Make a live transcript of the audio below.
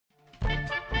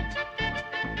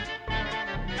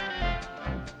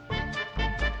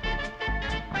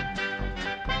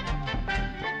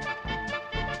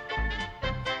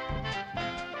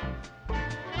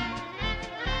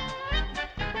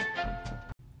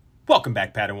Welcome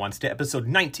back, Padawans, to episode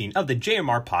 19 of the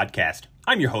JMR podcast.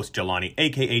 I'm your host, Jelani,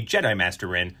 aka Jedi Master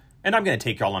Ren, and I'm going to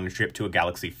take y'all on a trip to a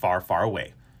galaxy far, far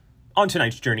away. On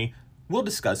tonight's journey, we'll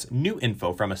discuss new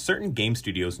info from a certain game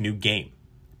studio's new game,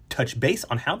 touch base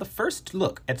on how the first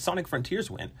look at Sonic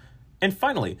Frontiers went, and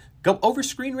finally, go over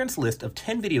Screen Rant's list of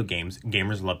 10 video games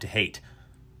gamers love to hate.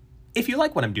 If you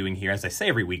like what I'm doing here, as I say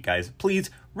every week, guys, please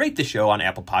rate the show on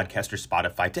Apple Podcasts or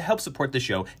Spotify to help support the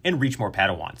show and reach more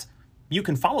Padawans. You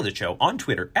can follow the show on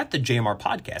Twitter at the JMR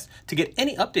Podcast to get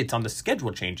any updates on the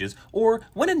schedule changes or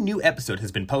when a new episode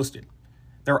has been posted.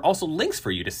 There are also links for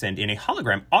you to send in a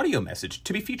hologram audio message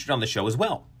to be featured on the show as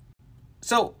well.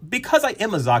 So, because I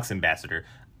am a Zox ambassador,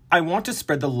 I want to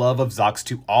spread the love of Zox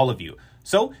to all of you.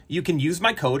 So, you can use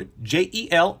my code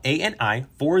JELANI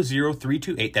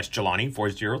 40328, that's Jelani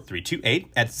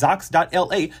 40328, at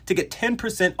Zox.LA to get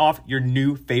 10% off your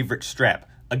new favorite strap.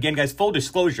 Again, guys, full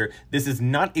disclosure, this is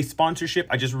not a sponsorship.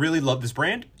 I just really love this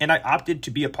brand, and I opted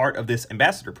to be a part of this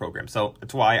ambassador program. So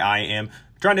that's why I am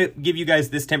trying to give you guys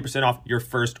this 10% off your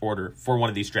first order for one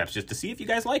of these straps, just to see if you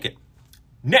guys like it.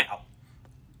 Now,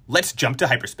 let's jump to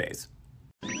hyperspace.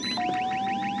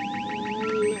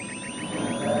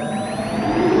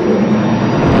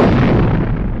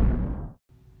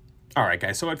 Alright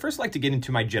guys, so I'd first like to get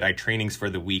into my Jedi trainings for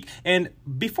the week, and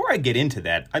before I get into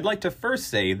that, I'd like to first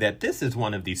say that this is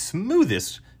one of the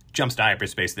smoothest jumps to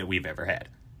hyperspace that we've ever had.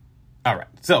 Alright,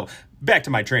 so back to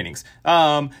my trainings.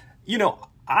 I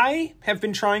have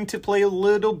been trying to play a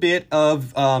little bit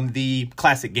of the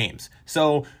classic games.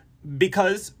 So,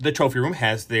 because the Trophy Room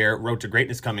has their Road to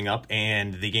Greatness coming up,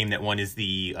 and the game that won is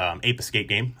the Ape Escape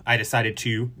game, I decided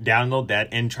to download that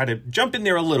and try to jump in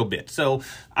there a little bit. So,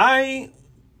 I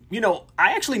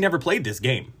actually never played this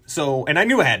game. So, and I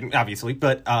knew I hadn't, obviously,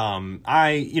 but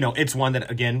it's one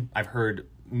that, again, I've heard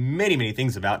many, many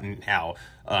things about and how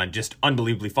just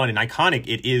unbelievably fun and iconic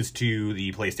it is to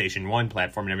the PlayStation 1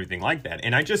 platform and everything like that.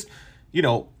 And I just,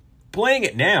 playing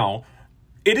it now,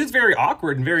 it is very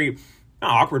awkward and very,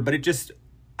 not awkward, but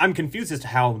I'm confused as to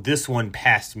how this one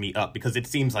passed me up, because it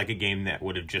seems like a game that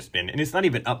would have just been, and it's not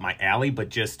even up my alley, but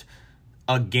just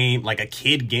a game, like a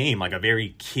kid game, like a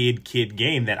very kid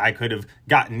game that I could have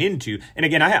gotten into. And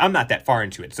again, I'm not that far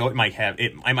into it, so I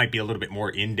might be a little bit more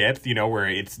in depth, where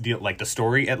it's like the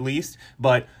story at least.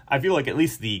 But I feel like at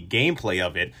least the gameplay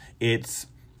of it's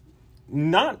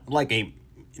not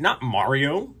not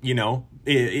Mario,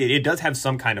 it does have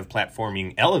some kind of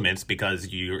platforming elements because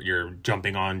you're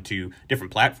jumping onto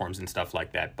different platforms and stuff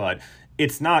like that. But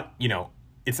it's not,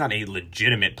 it's not a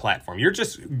legitimate platform. You're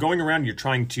just going around, you're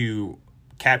trying to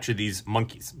capture these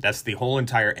monkeys. That's the whole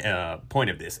entire point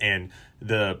of this, and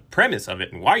the premise of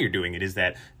it and why you're doing it is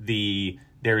that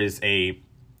there is a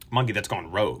monkey that's gone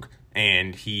rogue,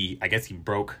 and he didn't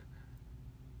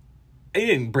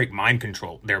break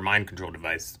their mind control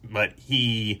device, but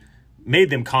he made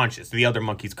them conscious, the other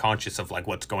monkeys conscious of like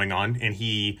what's going on, and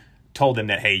he told them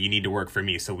that, hey, you need to work for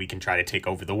me so we can try to take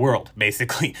over the world,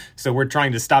 basically. So we're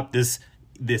trying to stop this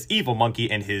evil monkey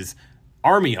and his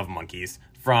army of monkeys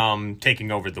from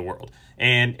taking over the world.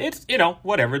 And it's,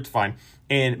 whatever, it's fine.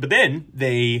 But then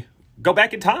they go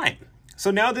back in time. So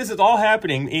now this is all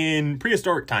happening in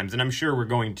prehistoric times, and I'm sure we're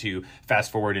going to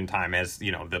fast forward in time as,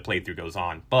 the playthrough goes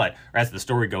on, or as the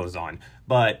story goes on.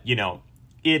 But,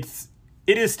 it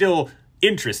is still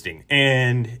interesting,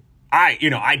 and I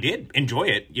did enjoy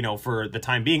it, for the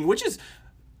time being, which is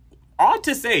odd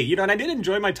to say, and I did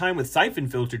enjoy my time with Siphon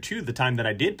Filter too, the time that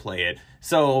I did play it.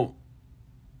 So,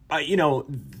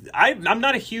 I'm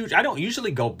not I don't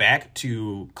usually go back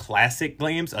to classic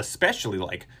games, especially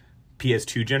like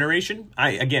PS2 generation.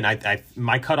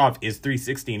 My cutoff is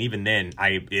 360, and even then,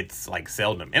 it's like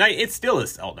seldom, and it still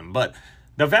is seldom. But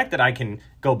the fact that I can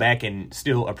go back and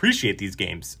still appreciate these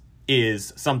games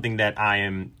is something that I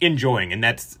am enjoying, and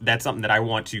that's something that I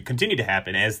want to continue to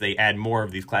happen as they add more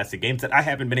of these classic games that I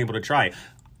haven't been able to try.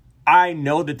 I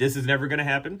know that this is never going to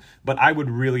happen, but I would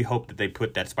really hope that they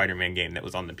put that Spider-Man game that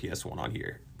was on the PS1 on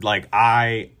here. Like,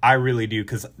 I really do,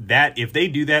 because if they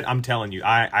do that, I'm telling you,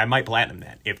 I might platinum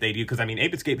that if they do, because,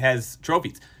 Ape Escape has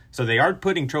trophies. So they are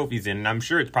putting trophies in, and I'm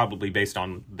sure it's probably based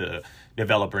on the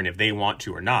developer and if they want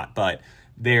to or not, but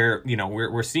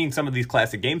we're seeing some of these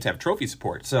classic games have trophy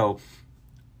support. So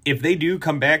if they do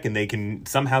come back and they can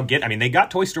somehow they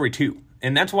got Toy Story 2.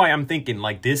 And that's why I'm thinking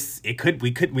like this,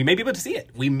 we may be able to see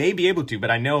it. We may be able to, but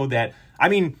I know that,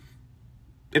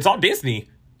 it's all Disney.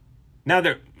 Now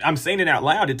I'm saying it out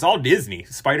loud, it's all Disney.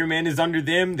 Spider-Man is under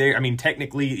them.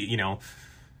 Technically,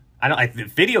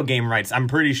 the video game rights, I'm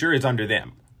pretty sure it's under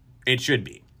them. It should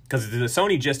be. Because the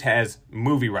Sony just has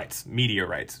movie rights, media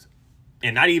rights.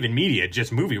 and not even media,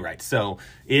 just movie rights. So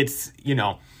it's,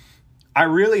 I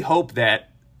really hope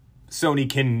that Sony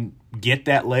can get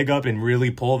that leg up and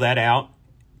really pull that out.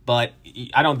 But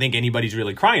I don't think anybody's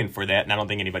really crying for that, and I don't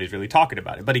think anybody's really talking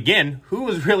about it. But again, who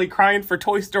was really crying for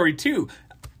Toy Story 2?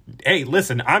 Hey,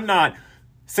 listen, I'm not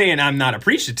saying I'm not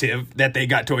appreciative that they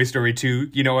got Toy Story 2,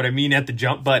 you know what I mean, at the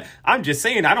jump, but I'm just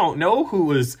saying I don't know who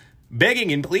was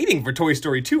begging and pleading for Toy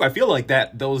Story 2. I feel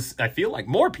like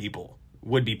more people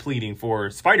would be pleading for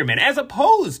Spider-Man as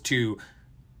opposed to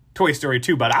Toy Story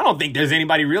 2, but I don't think there's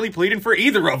anybody really pleading for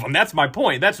either of them. That's my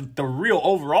point. That's the real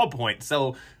overall point.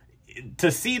 So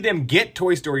to see them get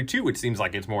Toy Story 2, which seems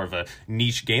like it's more of a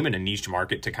niche game and a niche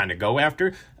market to kind of go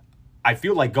after, I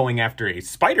feel like going after a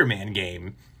Spider-Man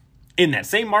game in that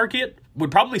same market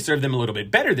would probably serve them a little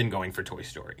bit better than going for Toy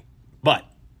Story. But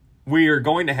we are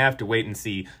going to have to wait and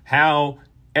see how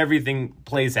everything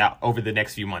plays out over the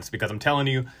next few months, because I'm telling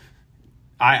you,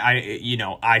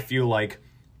 I feel like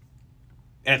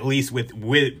at least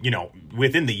within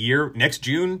the year, next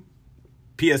June,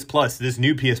 PS Plus, this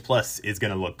new PS Plus is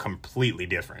going to look completely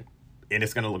different, and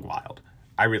it's going to look wild.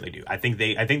 I really do. I think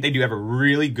they do have a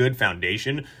really good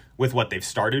foundation with what they've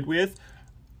started with,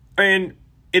 and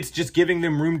it's just giving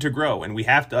them room to grow, and we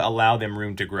have to allow them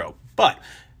room to grow. But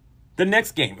the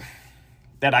next game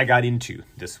that I got into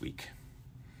this week,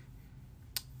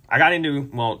 I got into,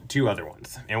 two other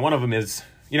ones, and one of them is,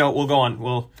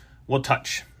 we'll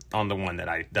touch on the one that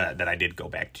I did go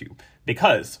back to,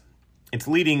 because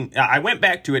I went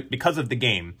back to it because of the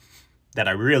game that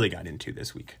I really got into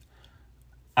this week.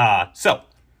 So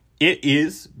it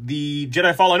is the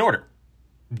Jedi Fallen Order.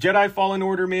 Jedi Fallen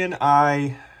Order,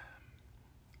 man,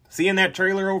 seeing that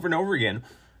trailer over and over again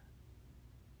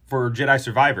for Jedi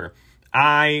Survivor,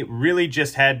 I really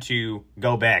just had to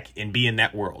go back and be in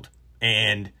that world.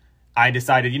 And I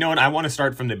decided, I want to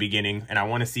start from the beginning, and I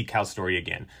want to see Cal's story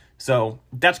again. So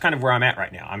that's kind of where I'm at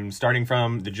right now. I'm starting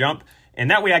from the jump, and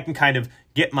that way I can kind of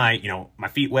get my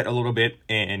feet wet a little bit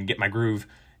and get my groove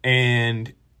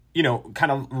and,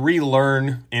 kind of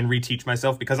relearn and reteach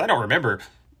myself, because I don't remember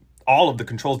all of the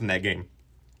controls in that game.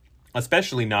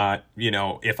 Especially not,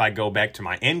 if I go back to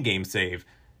my end game save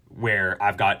where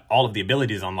I've got all of the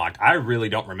abilities unlocked. I really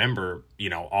don't remember,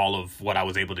 all of what I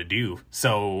was able to do.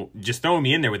 So just throwing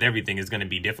me in there with everything is going to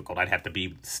be difficult. I'd have to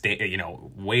be,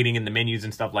 waiting in the menus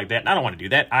and stuff like that. And I don't want to do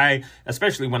that.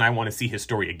 Especially when I want to see his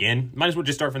story again, might as well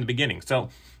just start from the beginning. So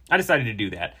I decided to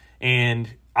do that.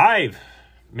 And I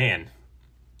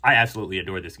absolutely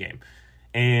adore this game.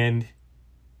 And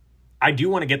I do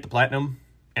want to get the platinum.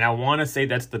 And I want to say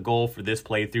that's the goal for this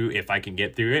playthrough, if I can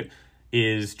get through it,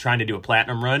 is trying to do a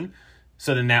platinum run.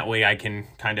 So then that way I can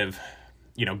kind of,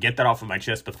 get that off of my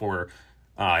chest before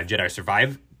Jedi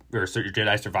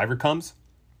Survivor comes.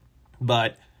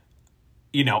 But,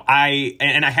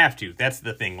 I have to. That's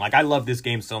the thing. Like, I love this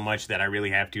game so much that I really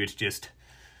have to. It's just,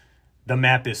 the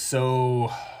map is so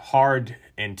hard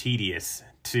and tedious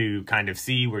to kind of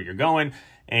see where you're going.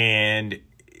 And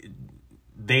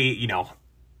they,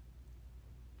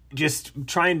 just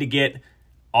trying to get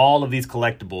all of these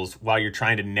collectibles while you're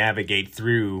trying to navigate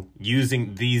through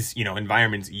using these,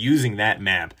 environments, using that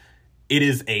map, it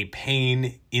is a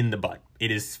pain in the butt.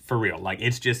 It is for real. Like,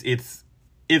 it's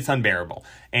unbearable.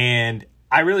 And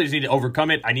I really just need to overcome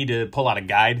it. I need to pull out a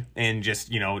guide and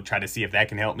just, try to see if that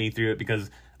can help me through it, because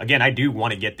again, I do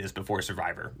want to get this before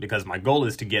Survivor, because my goal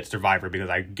is to get Survivor, because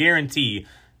I guarantee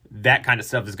that kind of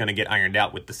stuff is going to get ironed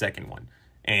out with the second one.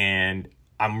 And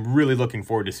I'm really looking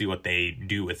forward to see what they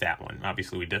do with that one.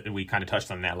 Obviously, we kind of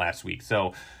touched on that last week.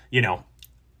 So,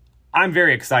 I'm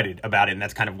very excited about it, and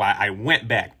that's kind of why I went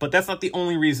back. But that's not the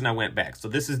only reason I went back. So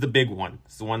this is the big one.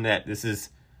 It's the one this is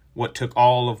what took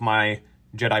all of my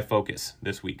Jedi focus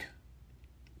this week.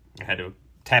 I had to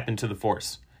tap into the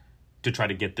Force to try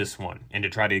to get this one and to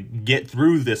try to get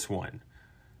through this one.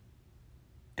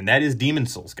 And that is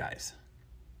Demon's Souls, guys.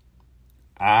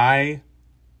 I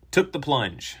took the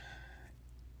plunge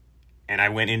and I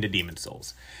went into Demon's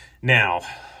Souls. Now,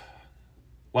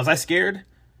 was I scared?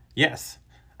 Yes.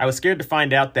 I was scared to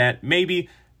find out that maybe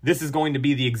this is going to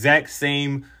be the exact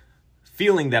same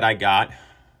feeling that I got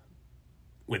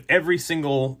with every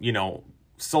single,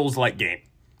 Souls-like game,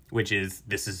 which is,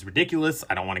 this is ridiculous.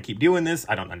 I don't want to keep doing this.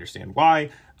 I don't understand why.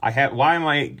 Why am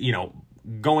I,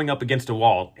 going up against a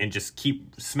wall and just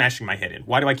keep smashing my head in?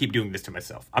 Why do I keep doing this to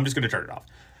myself? I'm just going to turn it off.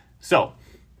 So,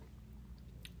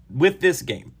 with this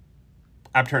game,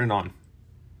 I turn it on.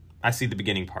 I see the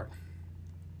beginning part.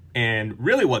 And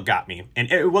really what got me, and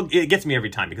it gets me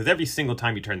every time, because every single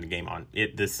time you turn the game on,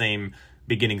 the same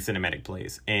beginning cinematic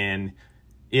plays. And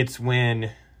it's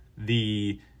when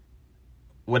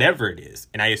whatever it is,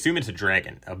 and I assume it's a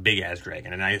dragon, a big-ass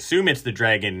dragon, and I assume it's the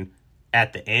dragon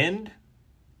at the end,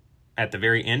 at the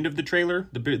very end of the trailer,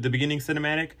 the beginning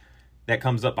cinematic that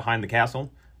comes up behind the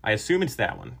castle. I assume it's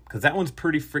that one, because that one's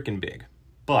pretty freaking big.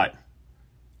 But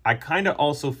I kind of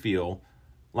also feel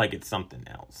like it's something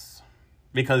else,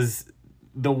 because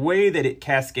the way that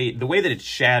its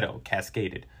shadow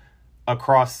cascaded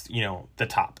across, the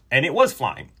top, and it was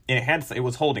flying, and it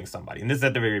was holding somebody, and this is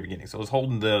at the very beginning, so it was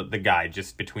holding the guy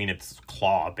just between its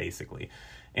claw, basically.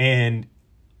 And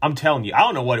I'm telling you, I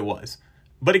don't know what it was,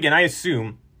 but again, I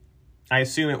assume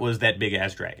it was that big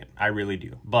ass dragon. I really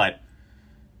do. But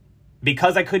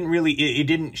because I couldn't really, it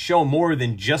didn't show more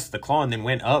than just the claw and then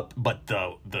went up, but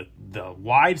the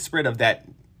widespread of that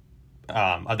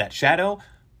shadow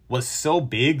was so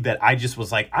big that I just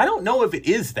was like, I don't know if it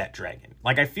is that dragon.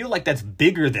 Like, I feel like that's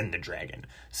bigger than the dragon.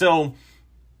 So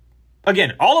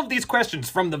again, all of these questions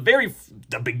from the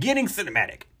beginning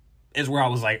cinematic is where I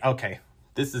was like, okay,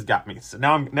 this has got me. So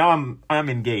now I'm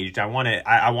engaged. I want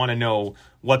to know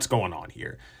what's going on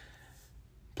here.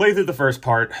 Play through the first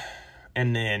part,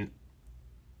 and then,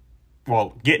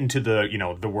 get into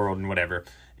the world and whatever,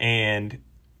 and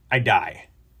I die.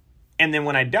 And then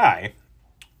when I die,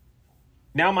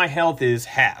 now my health is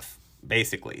half,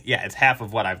 basically. Yeah, it's half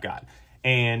of what I've got.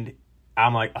 And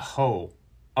I'm like, oh,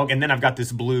 and then I've got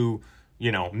this blue,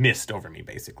 mist over me,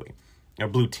 basically, a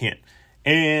blue tint.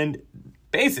 And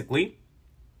basically,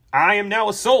 I am now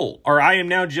a soul, or I am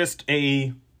now just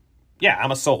I'm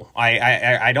a soul.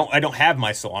 I don't have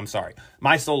my soul. I'm sorry.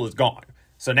 My soul is gone.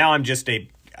 So now I'm just a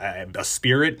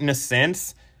spirit in a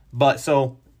sense, but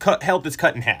so health is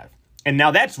cut in half. And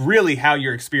now that's really how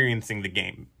you're experiencing the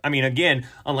game. I mean, again,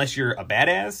 unless you're a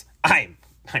badass, I'm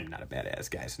not a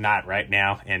badass, guys. Not right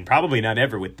now, and probably not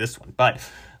ever with this one. But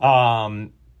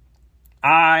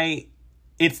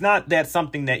it's not that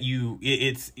something that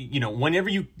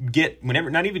whenever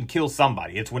not even kill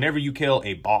somebody, it's whenever you kill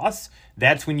a boss,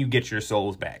 that's when you get your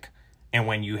souls back, and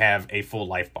when you have a full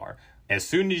life bar. As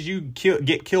soon as you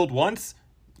get killed once,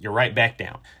 you're right back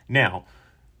down. Now,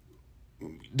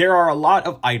 there are a lot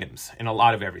of items and a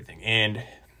lot of everything. And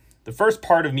the first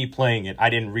part of me playing it, I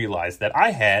didn't realize that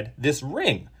I had this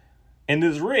ring. And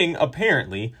this ring,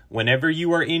 apparently, whenever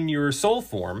you are in your soul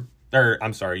form, or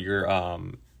I'm sorry, your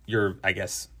I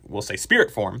guess we'll say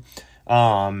spirit form,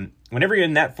 whenever you're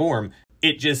in that form,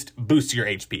 it just boosts your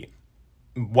HP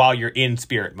while you're in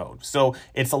spirit mode. So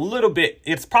it's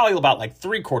it's probably about like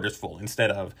 3/4 full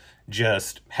instead of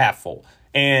just half full.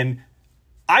 And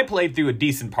I played through a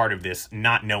decent part of this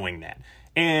not knowing that.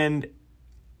 And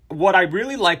what I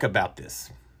really like about this,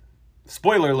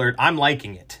 spoiler alert, I'm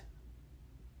liking it.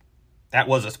 That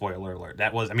was a spoiler alert.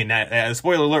 That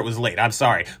spoiler alert was late. I'm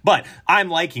sorry. But I'm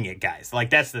liking it, guys. Like,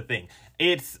 that's the thing.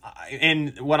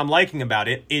 And what I'm liking about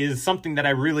it is something that I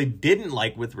really didn't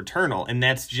like with Returnal. And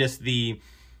that's just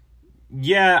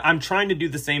I'm trying to do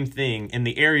the same thing, and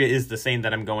the area is the same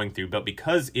that I'm going through. But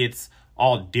because it's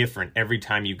all different every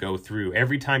time you go through,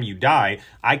 every time you die,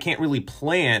 I can't really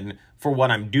plan for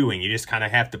what I'm doing. You just kind of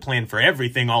have to plan for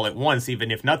everything all at once, even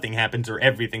if nothing happens or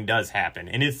everything does happen.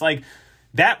 And it's like,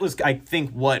 that was, I think,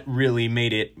 what really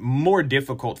made it more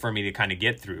difficult for me to kind of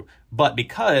get through. But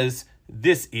because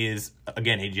this is,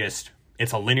 again,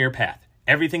 it's a linear path.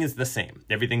 Everything is the same.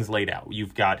 Everything's laid out.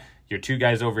 You've got your two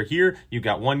guys over here. You've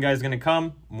got one guy's going to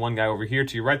come. One guy over here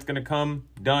to your right's going to come.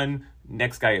 Done.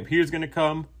 Next guy up here is going to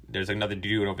come. There's another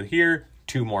dude over here.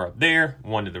 Two more up there.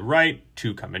 One to the right.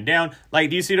 Two coming down. Like,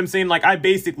 do you see what I'm saying? Like, I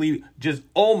basically just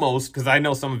almost, because I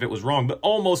know some of it was wrong, but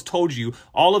almost told you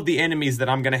all of the enemies that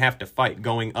I'm going to have to fight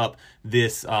going up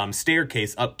this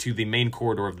staircase up to the main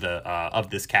corridor of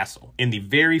this castle in the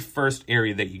very first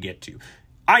area that you get to.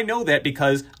 I know that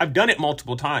because I've done it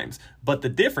multiple times, but the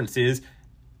difference is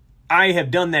I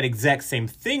have done that exact same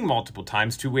thing multiple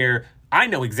times to where I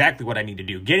know exactly what I need to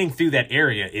do. Getting through that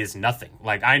area is nothing.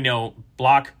 Like, I know,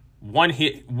 block, one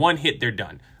hit, they're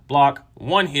done. Block,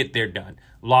 one hit, they're done.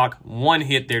 Block, one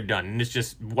hit, they're done. And it's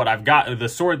just what I've got, the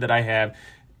sword that I have.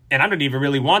 And I don't even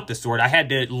really want the sword. I had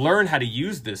to learn how to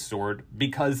use this sword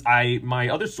because my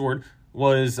other sword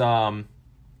was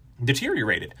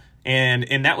deteriorated.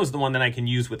 And that was the one that I can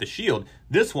use with a shield.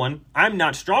 This one, I'm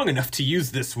not strong enough to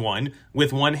use this one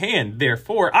with one hand.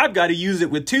 Therefore, I've got to use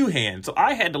it with two hands. So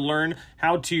I had to learn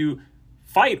how to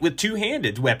fight with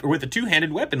two-handed weapon, with a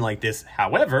two-handed weapon like this.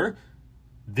 However,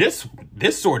 this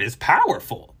sword is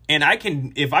powerful. And I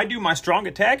can, if I do my strong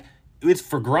attack, it's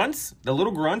for grunts, the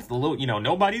little,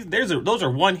 nobodies. Those are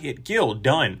one-hit kill,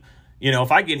 done.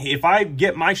 If I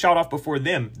get my shot off before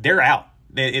them, they're out.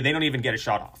 They don't even get a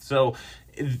shot off. So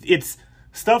it's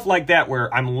stuff like that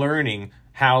where I'm learning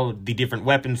how the different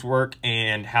weapons work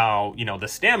and how, the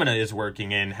stamina is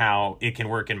working and how it can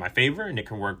work in my favor and it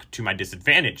can work to my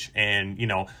disadvantage. And,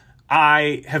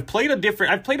 I've played a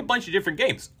bunch of different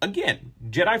games. Again,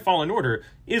 Jedi Fallen Order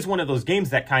is one of those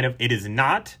games that it is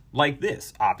not like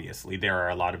this. Obviously, there are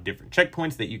a lot of different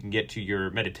checkpoints that you can get to your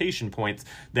meditation points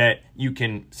that you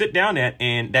can sit down at,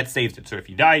 and that saves it. So if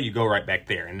you die, you go right back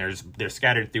there, and they're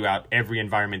scattered throughout every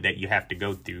environment that you have to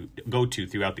go to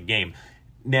throughout the game.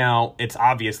 Now, it's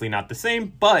obviously not the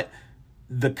same, but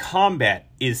the combat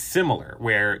is similar,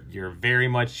 where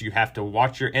you have to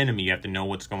watch your enemy, you have to know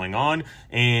what's going on,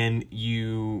 and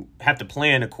you have to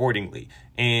plan accordingly.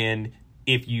 And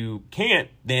if you can't,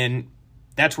 then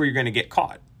that's where you're going to get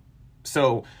caught.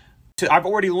 So I've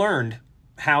already learned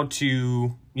how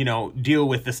to, deal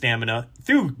with the stamina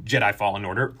through Jedi Fallen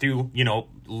Order, through,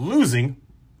 losing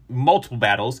multiple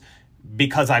battles,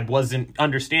 because I wasn't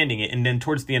understanding it. And then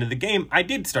towards the end of the game, I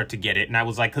did start to get it. And I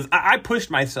was like, because I pushed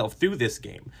myself through this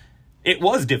game. It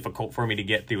was difficult for me to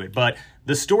get through it, but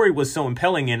the story was so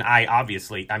impelling. And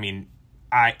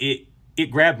it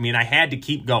grabbed me and I had to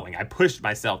keep going. I pushed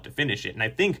myself to finish it. And I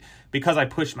think because I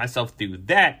pushed myself through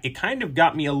that, it kind of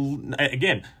got me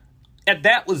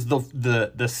that was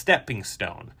the stepping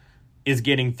stone, is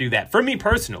getting through that for me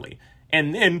personally.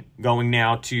 And then going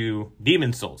now to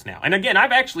Demon's Souls now. And again,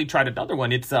 I've actually tried another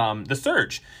one. It's The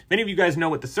Surge. If any of you guys know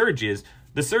what The Surge is,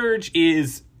 The Surge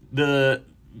is the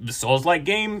Souls-like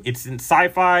game. It's in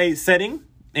sci-fi setting,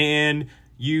 and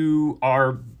you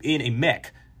are in a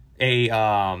mech.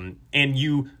 And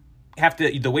you have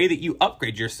to, the way that you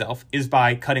upgrade yourself is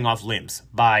by cutting off limbs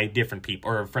by different people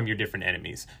or from your different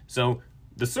enemies. So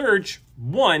The Surge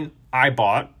 1, I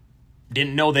bought.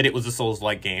 Didn't know that it was a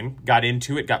Souls-like game. Got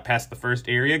into it, got past the first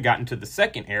area, got into the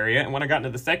second area. And when I got into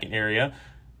the second area,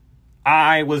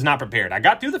 I was not prepared. I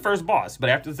got through the first boss, but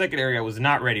after the second area, I was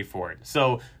not ready for it.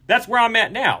 So that's where I'm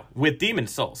at now with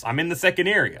Demon's Souls. I'm in the second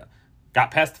area.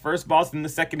 Got past the first boss in the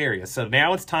second area. So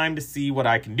now it's time to see what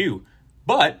I can do.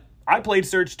 But I played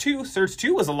Surge 2. Surge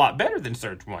 2 was a lot better than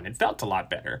Surge 1. It felt a lot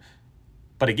better.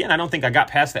 But again, I don't think I got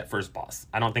past that first boss.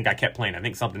 I don't think I kept playing. I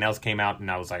think something else came out,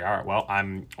 and I was like, all right, well,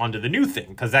 I'm on to the new thing.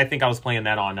 Because I think I was playing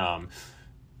that on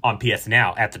PS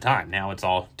Now at the time. Now it's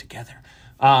all together.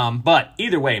 But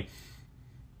either way,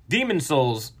 Demon's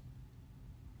Souls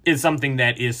is something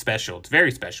that is special. It's very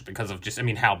special because of just,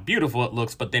 how beautiful it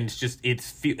looks. But then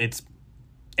it's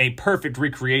a perfect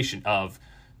recreation of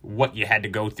what you had to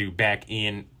go through back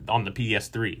on the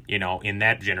PS3, in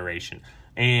that generation.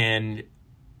 And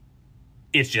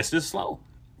it's just as slow,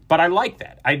 but I like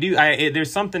that.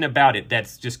 There's something about it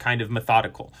that's just kind of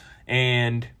methodical.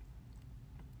 And,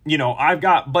 I've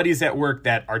got buddies at work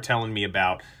that are telling me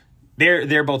about,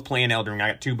 they're both playing Elden Ring.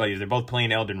 I got two buddies. They're both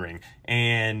playing Elden Ring.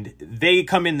 And they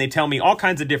come in, they tell me all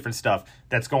kinds of different stuff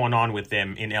that's going on with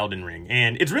them in Elden Ring.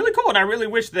 And it's really cool. And I really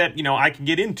wish that, I could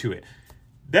get into it.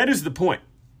 That is the point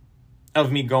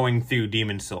of me going through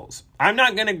Demon's Souls. I'm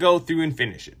not going to go through and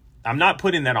finish it. I'm not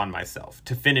putting that on myself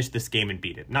to finish this game and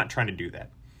beat it. I'm not trying to do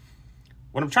that.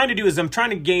 What I'm trying to do is I'm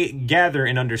trying to gather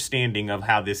an understanding of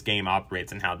how this game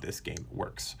operates and how this game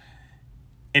works.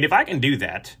 And if I can do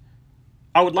that,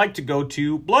 I would like to go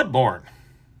to Bloodborne.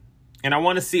 And I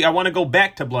want to go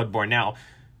back to Bloodborne. Now,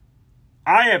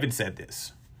 I haven't said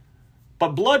this,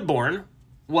 but Bloodborne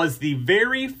was the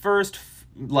very first,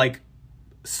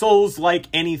 Souls-like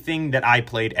anything that I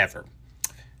played ever.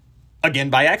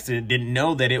 Again, by accident, didn't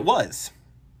know that it was.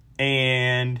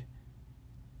 And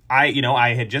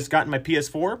I had just gotten my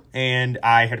PS4, and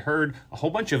I had heard a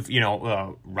whole bunch of,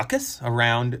 ruckus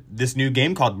around this new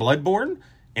game called Bloodborne,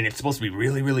 and it's supposed to be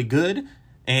really, really good,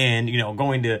 and,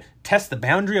 going to test the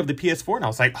boundary of the PS4, and I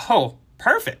was like, oh,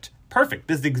 perfect.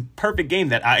 This is the perfect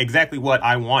game exactly what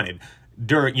I wanted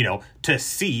to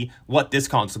see what this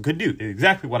console could do.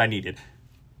 Exactly what I needed.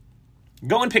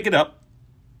 Go and pick it up,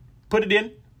 put it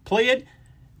in, play it,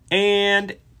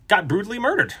 and got brutally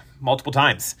murdered multiple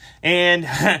times. And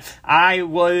I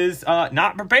was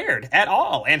not prepared at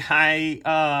all. And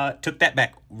I took that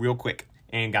back real quick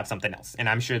and got something else. And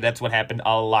I'm sure that's what happened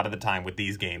a lot of the time with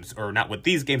these games. Or not with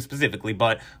these games specifically,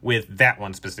 but with that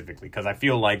one specifically. Because I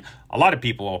feel like a lot of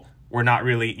people were not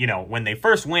really, when they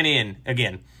first went in,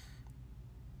 again,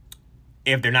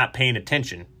 if they're not paying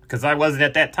attention, because I wasn't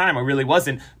at that time. I really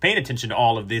wasn't paying attention to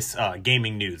all of this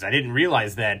gaming news. I didn't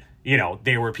realize that,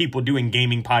 there were people doing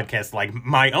gaming podcasts like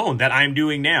my own that I'm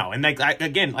doing now. And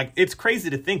it's crazy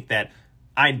to think that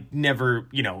I never,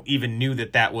 even knew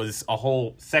that was a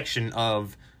whole section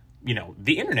of,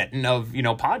 the internet and of,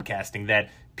 podcasting, that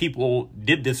people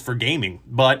did this for gaming.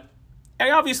 But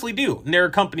I obviously do. And there are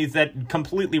companies that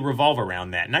completely revolve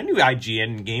around that. And I knew IGN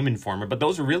and Game Informer, but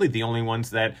those are really the only ones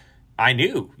that I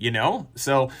knew,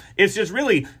 So it's just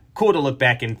really cool to look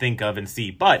back and think of and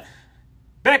see. But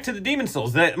back to the Demon's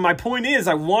Souls. My point is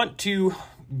I want to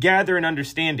gather an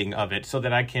understanding of it so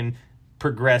that I can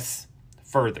progress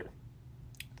further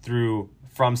through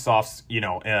FromSoft's,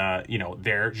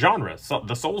 their genre, so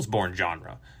the Soulsborne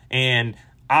genre. And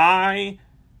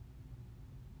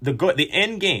the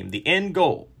end game, the end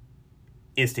goal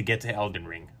is to get to Elden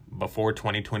Ring before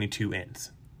 2022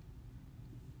 ends.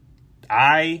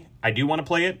 I do want to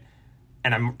play it,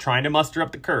 and I'm trying to muster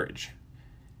up the courage.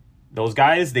 Those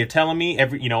guys, they're telling me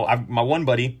my one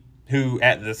buddy who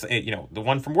at this, the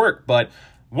one from work, but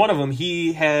one of them,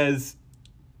 he has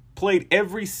played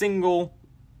every single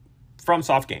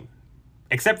FromSoft game.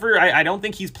 Except for, I don't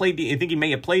think he's played, I think he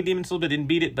may have played Demon's Souls but didn't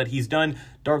beat it, but he's done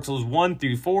Dark Souls 1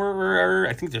 through 4, or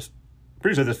I think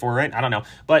pretty sure there's 4, right? I don't know,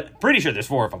 but pretty sure there's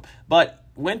 4 of them. But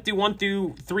went through 1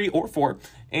 through 3 or 4,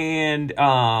 and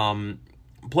went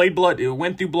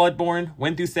through Bloodborne,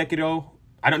 went through Sekiro.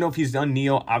 I don't know if he's done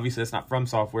Neo, obviously that's not From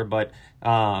Software, but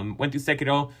went through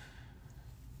Sekiro,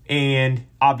 and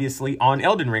obviously on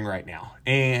Elden Ring right now.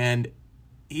 And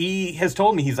he has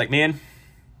told me, he's like, man,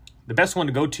 the best one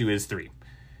to go to is 3.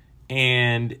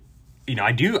 And,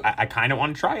 I kind of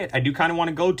want to try it. I do kind of want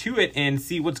to go to it and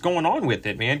see what's going on with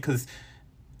it, man. Because,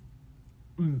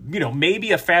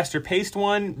 maybe a faster paced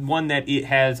one that it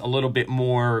has a little bit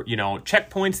more,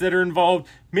 checkpoints that are involved.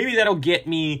 Maybe that'll get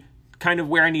me kind of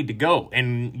where I need to go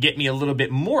and get me a little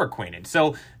bit more acquainted.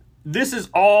 So this is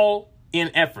all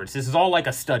in efforts. This is all like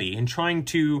a study in trying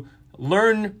to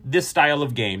learn this style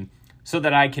of game so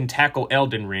that I can tackle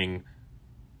Elden Ring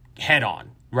head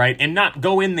on, right? And not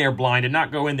go in there blind and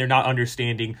not go in there not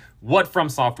understanding what From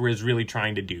Software is really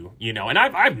trying to do, And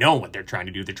I've known what they're trying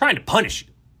to do. They're trying to punish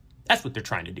you. That's what they're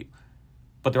trying to do.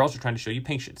 But they're also trying to show you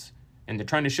patience. And they're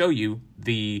trying to show you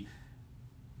the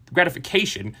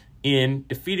gratification in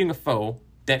defeating a foe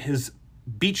that has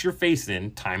beat your face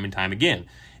in time and time again.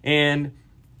 And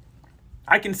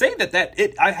I can say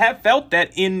I have felt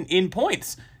that in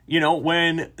points.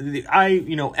 When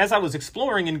as I was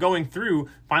exploring and going through,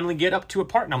 finally get up to a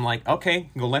part and I'm like, okay,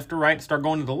 go left or right, start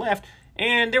going to the left.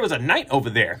 And there was a knight over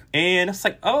there. And it's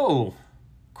like, oh,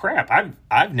 crap,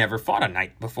 I've never fought a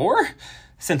knight before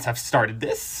since I've started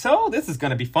this. So this is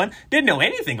going to be fun. Didn't know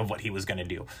anything of what he was going to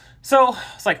do. So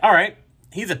it's like, all right,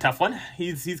 he's a tough one.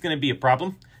 He's going to be a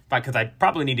problem because I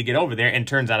probably need to get over there. And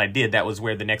turns out I did. That was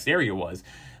where the next area was.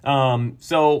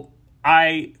 So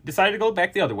I decided to go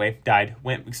back the other way,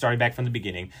 started back from the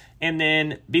beginning. And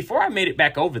then before I made it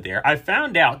back over there, I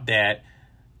found out that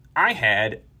I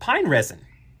had pine resin.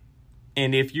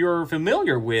 And if you're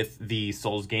familiar with the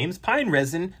Souls games, pine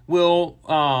resin will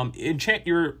enchant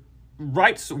your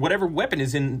whatever weapon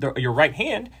is in your right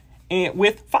hand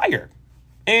with fire.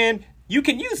 And you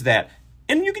can use that.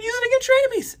 And you can use it against your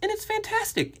enemies, and it's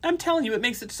fantastic. I'm telling you, it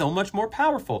makes it so much more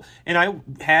powerful. And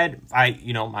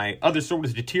my other sword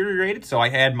was deteriorated, so I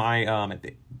had my, I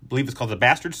believe it's called the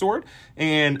Bastard Sword,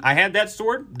 and I had that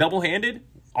sword double-handed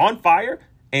on fire,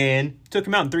 and took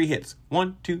him out in 3 hits.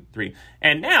 1, 2, 3.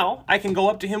 And now I can go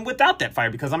up to him without that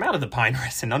fire because I'm out of the pine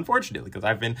resin, unfortunately, because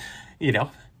I've been,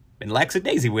 been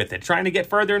lackadaisy with it, trying to get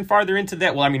further and farther into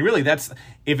that. Well, I mean, really, if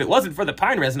it wasn't for the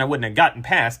pine resin, I wouldn't have gotten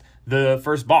past the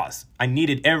first boss. I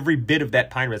needed every bit of that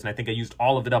pine resin. I think I used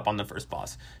all of it up on the first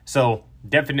boss. So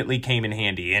definitely came in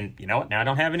handy. And you know what? Now I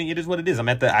don't have any. It is what it is.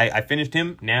 I finished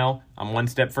him. Now I'm one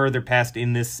step further past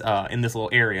in this little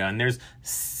area. And there's,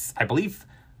 I believe,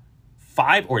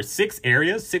 5 or 6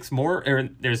 areas, 6 more, or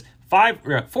there's 4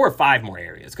 or 5 more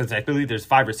areas, because I believe there's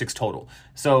 5 or 6 total.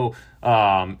 So,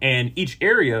 and each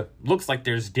area looks like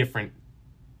there's different,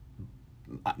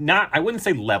 I wouldn't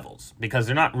say levels, because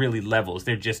they're not really levels,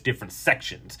 they're just different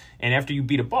sections. And after you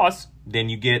beat a boss, then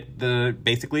you get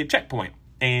basically a checkpoint,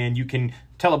 and you can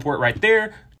teleport right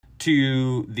there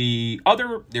to the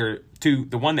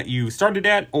one that you started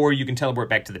at, or you can teleport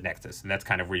back to the Nexus. And that's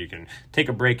kind of where you can take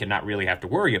a break and not really have to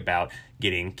worry about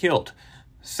getting killed.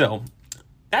 So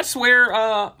that's where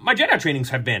my Jedi trainings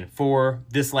have been for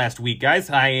this last week, guys.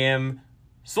 I am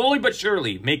slowly but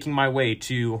surely making my way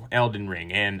to Elden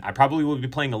Ring, and I probably will be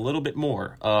playing a little bit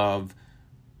more of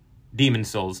Demon's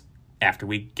Souls after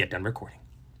we get done recording.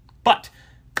 But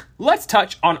let's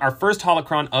touch on our first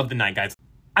holocron of the night, guys.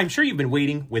 I'm sure you've been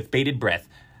waiting with bated breath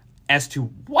as to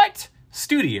what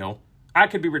studio I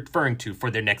could be referring to for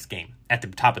their next game at the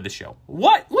top of the show.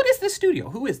 What is this studio?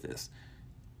 Who is this?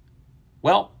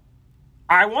 Well,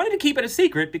 I wanted to keep it a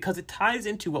secret because it ties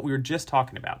into what we were just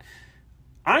talking about.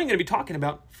 I'm going to be talking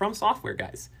about From Software,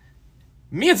 guys.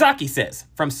 Miyazaki says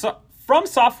From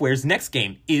Software's next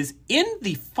game is in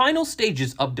the final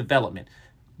stages of development.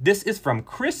 This is from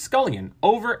Chris Scullion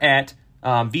over at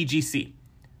VGC.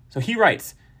 So he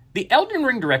writes, the Elden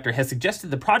Ring director has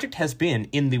suggested the project has been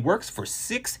in the works for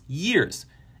 6 years.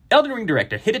 Elden Ring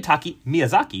director Hidetaka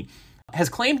Miyazaki has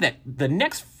claimed that the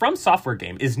next From Software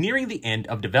game is nearing the end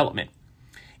of development.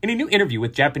 In a new interview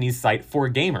with Japanese site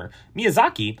 4Gamer,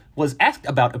 Miyazaki was asked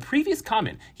about a previous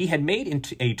comment he had made in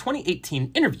a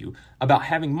 2018 interview about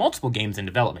having multiple games in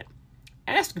development.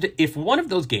 Asked if one of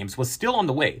those games was still on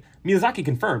the way, Miyazaki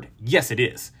confirmed, yes, it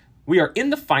is. We are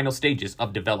in the final stages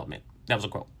of development. That was a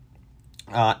quote.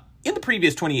 In the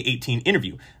previous 2018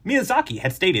 interview, Miyazaki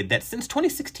had stated that since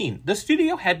 2016, the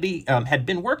studio had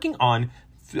been working on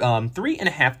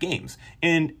 3.5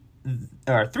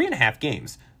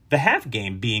 games, the half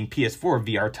game being PS4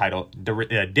 VR title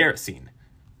Déraciné.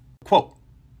 Quote,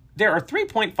 there are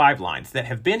 3.5 lines that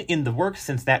have been in the works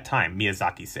since that time,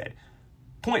 Miyazaki said.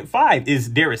 Point 5 is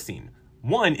Déraciné,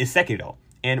 1 is Sekiro,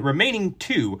 and remaining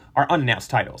 2 are unannounced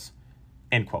titles.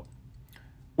 End quote.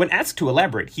 When asked to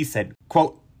elaborate, he said,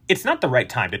 quote, it's not the right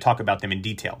time to talk about them in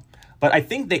detail, but I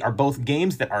think they are both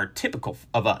games that are typical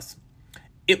of us.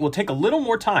 It will take a little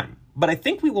more time, but I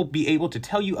think we will be able to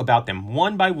tell you about them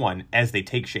one by one as they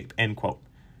take shape, end quote.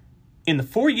 In the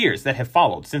 4 years that have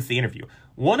followed since the interview,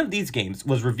 one of these games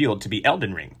was revealed to be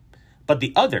Elden Ring, but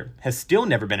the other has still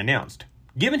never been announced.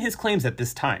 Given his claims at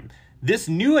this time, this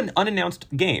new and unannounced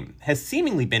game has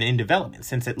seemingly been in development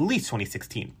since at least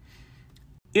 2016.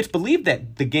 It's believed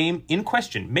that the game in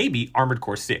question may be Armored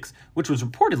Core 6, which was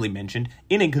reportedly mentioned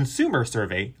in a consumer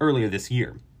survey earlier this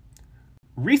year.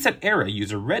 Reset Era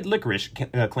user Red Licorice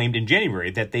claimed in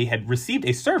January that they had received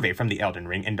a survey from the Elden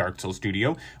Ring and Dark Souls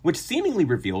studio, which seemingly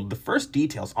revealed the first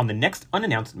details on the next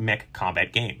unannounced mech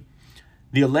combat game.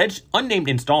 The alleged unnamed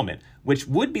installment, which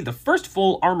would be the first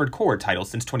full Armored Core title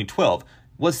since 2012,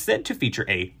 was said to feature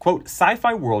a, quote,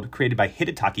 sci-fi world created by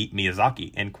Hidetaka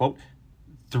Miyazaki, end quote,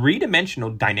 three-dimensional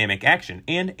dynamic action,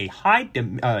 and a high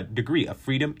degree of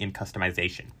freedom in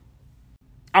customization.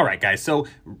 All right, guys, so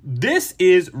this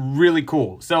is really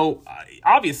cool. So,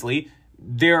 obviously,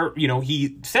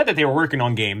 he said that they were working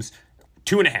on games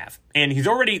 2.5, and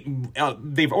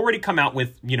they've already come out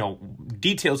with,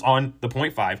 details on the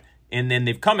 0.5, and then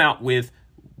they've come out with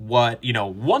what,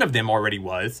 one of them already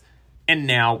was, and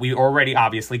now we already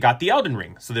obviously got the Elden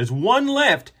Ring. So there's one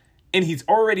left, and he's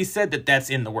already said that that's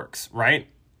in the works, right?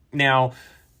 Now,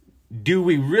 do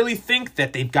we really think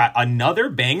that they've got another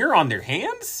banger on their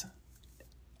hands?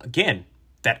 Again,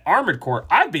 that Armored Core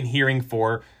I've been hearing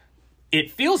for,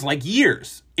 it feels like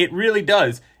years. It really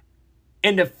does.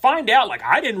 And to find out,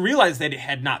 I didn't realize that it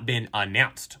had not been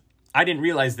announced. I didn't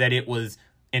realize that it was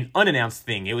an unannounced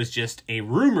thing. It was just a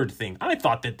rumored thing. I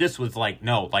thought that this was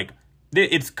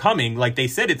it's coming. They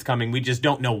said it's coming. We just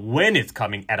don't know when it's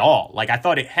coming at all. I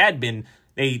thought it had been.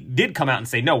 They did come out and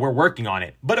say, no, we're working on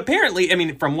it. But apparently,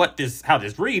 from how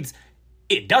this reads,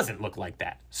 it doesn't look like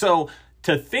that. So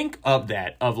to think of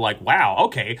that, wow,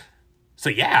 okay. So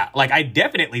yeah, I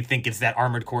definitely think it's that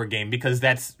Armored Core game, because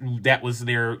that was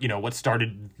their, what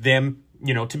started them,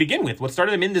 to begin with, what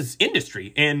started them in this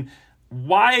industry. And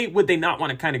why would they not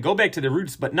want to kind of go back to the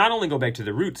roots, but not only go back to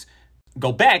the roots,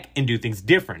 go back and do things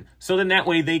different. So then that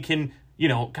way they can,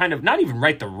 kind of not even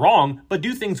right the wrong, but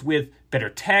do things with better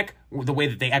tech, the way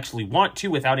that they actually want to,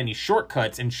 without any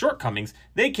shortcuts and shortcomings.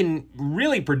 They can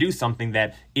really produce something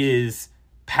that is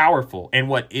powerful and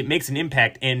what it makes an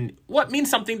impact and what means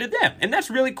something to them. And that's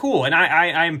really cool. And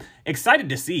I'm excited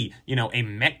to see, a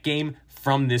mech game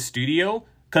from this studio.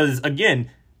 Because again,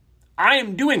 I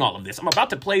am doing all of this. I'm about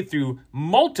to play through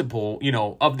multiple,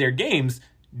 of their games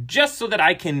just so that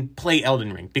I can play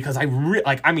Elden Ring. Because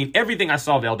everything I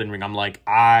saw of Elden Ring, I'm like,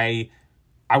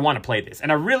 I want to play this.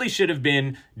 And I really should have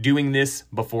been doing this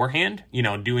beforehand,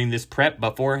 doing this prep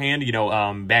beforehand,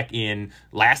 back in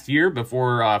last year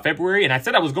before February. And I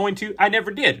said I was going to. I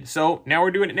never did. So now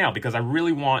we're doing it now because I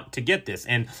really want to get this.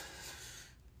 And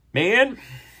man,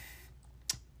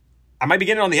 I might be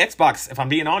getting it on the Xbox if I'm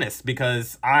being honest,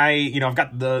 because I've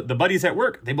got the buddies at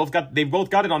work. They both got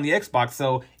it on the Xbox.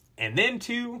 So, and then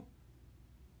too,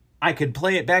 I could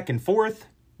play it back and forth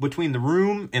between the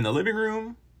room and the living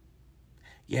room.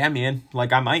 Yeah, man,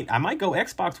 I might go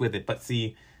Xbox with it, but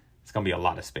see, it's going to be a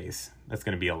lot of space. That's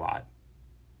going to be a lot.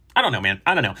 I don't know, man.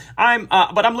 I don't know.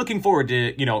 But I'm looking forward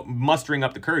to, mustering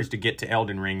up the courage to get to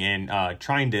Elden Ring and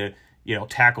trying to,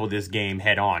 tackle this game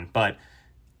head on. But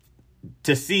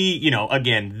to see,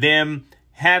 again, them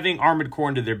having Armored Core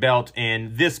under their belt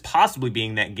and this possibly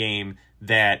being that game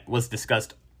that was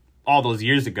discussed all those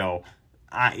years ago,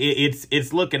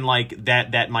 it's looking like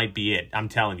that might be it. I'm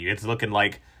telling you, it's looking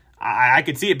like I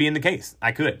could see it being the case.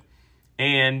 I could.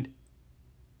 And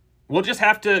we'll just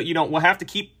have to, we'll have to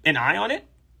keep an eye on it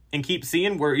and keep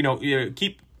seeing where,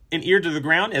 keep an ear to the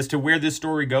ground as to where this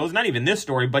story goes. Not even this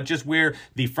story, but just where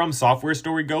the From Software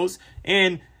story goes.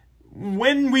 And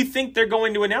when we think they're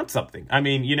going to announce something. I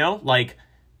mean, like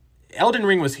Elden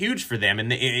Ring was huge for them,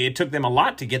 and it took them a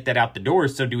lot to get that out the door.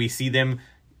 So do we see them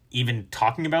even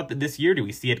talking about that this year? Do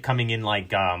we see it coming in like,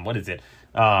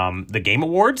 the Game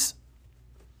Awards?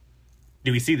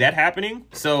 Do we see that happening?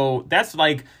 So that's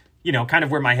like, kind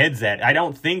of where my head's at. I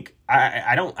don't think,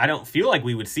 I don't feel like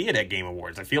we would see it at Game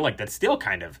Awards. I feel like that's still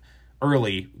kind of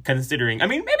early considering, I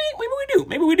mean, maybe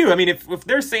we do. I mean, if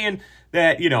they're saying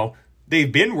that,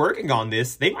 they've been working on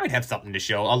this, they might have something to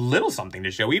show, a little something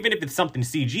to show, even if it's something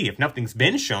CG. If nothing's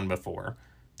been shown before,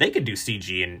 they could do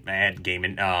CG and add Game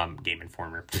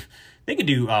Informer. They could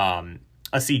do a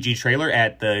CG trailer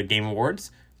at the Game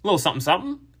Awards, a little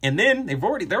something, and then they're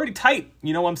already tight.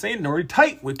 You know what I'm saying? They're already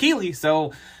tight with Keighley.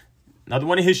 So another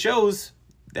one of his shows.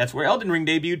 That's where Elden Ring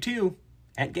debuted too,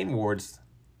 at Game Awards.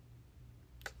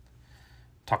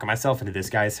 Talking myself into this,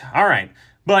 guys. All right.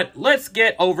 But let's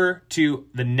get over to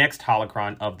the next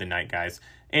holocron of the night, guys.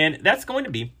 And that's going to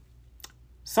be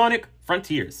Sonic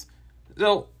Frontiers.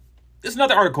 So, this is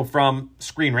another article from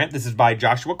Screen Rant. This is by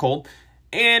Joshua Cole.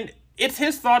 And it's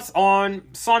his thoughts on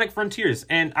Sonic Frontiers.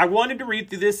 And I wanted to read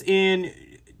through this in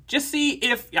just see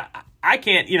if I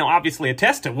can't, obviously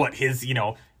attest to what his,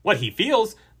 what he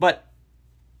feels. But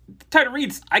the title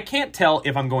reads, I can't tell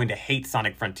if I'm going to hate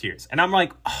Sonic Frontiers. And I'm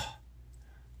like, oh,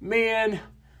 man,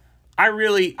 I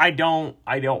don't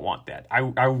want that.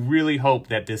 I really hope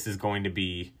that this is going to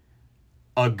be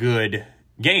a good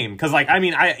game. Because,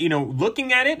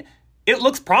 looking at it, it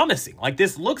looks promising. Like,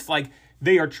 this looks like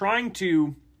they are trying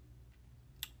to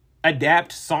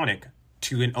adapt Sonic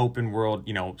to an open world,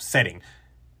 setting.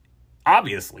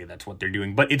 Obviously, that's what they're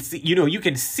doing. But it's, you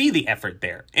can see the effort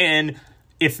there. And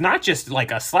it's not just like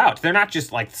a slouch. They're not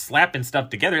just like slapping stuff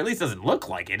together. At least it doesn't look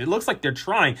like it. It looks like they're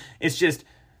trying. It's just,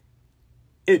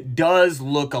 it does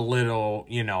look a little,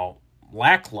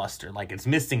 lackluster, like it's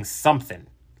missing something.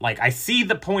 Like, I see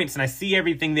the points and I see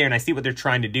everything there and I see what they're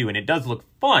trying to do, and it does look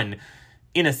fun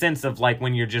in a sense of like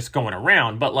when you're just going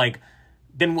around, but like,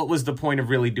 then what was the point of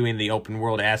really doing the open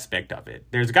world aspect of it?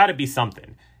 There's got to be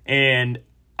something, and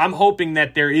I'm hoping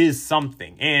that there is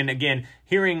something. And again,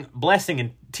 hearing Blessing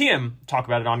and Tim talk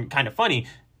about it on Kind of Funny,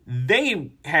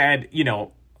 they had,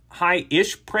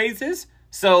 high-ish praises,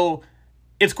 so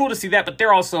it's cool to see that, but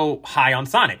they're also high on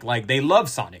Sonic. Like, they love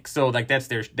Sonic, so like that's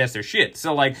their shit.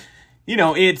 So like,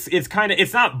 it's kind of,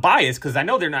 it's not biased, because I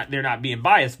know they're not being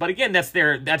biased, but again, that's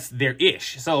their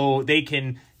ish. So they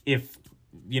can, if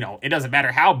it doesn't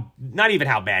matter how, not even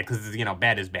how bad, because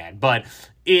bad is bad, but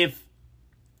if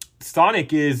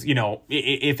Sonic is,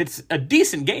 if it's a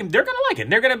decent game, they're gonna like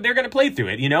it. They're gonna play through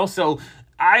it. So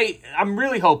I'm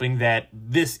really hoping that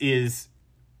this is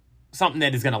something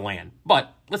that is gonna land.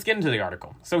 But let's get into the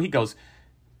article. So he goes,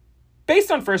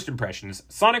 based on first impressions,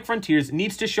 Sonic Frontiers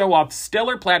needs to show off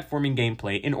stellar platforming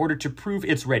gameplay in order to prove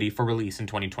it's ready for release in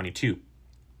 2022.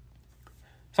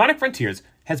 Sonic Frontiers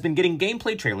has been getting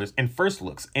gameplay trailers and first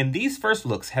looks, and these first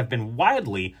looks have been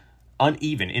wildly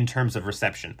uneven in terms of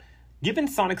reception. Given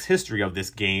Sonic's history of this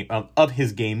game, of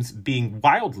his games being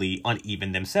wildly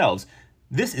uneven themselves,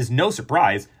 this is no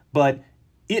surprise, but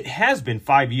it has been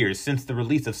 5 years since the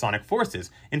release of Sonic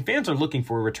Forces, and fans are looking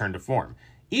for a return to form.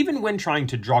 Even when trying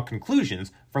to draw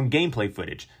conclusions from gameplay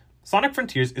footage, Sonic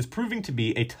Frontiers is proving to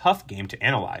be a tough game to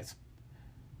analyze.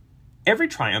 Every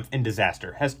triumph and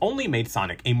disaster has only made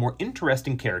Sonic a more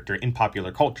interesting character in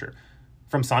popular culture.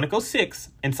 From Sonic 06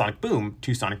 and Sonic Boom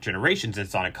to Sonic Generations and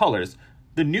Sonic Colors,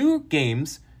 the new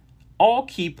games all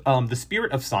keep the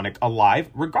spirit of Sonic alive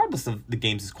regardless of the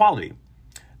game's quality.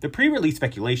 The pre-release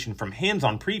speculation from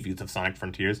hands-on previews of Sonic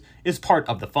Frontiers is part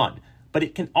of the fun, but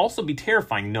it can also be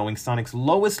terrifying knowing Sonic's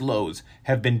lowest lows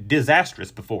have been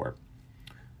disastrous before.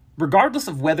 Regardless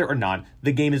of whether or not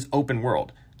the game is open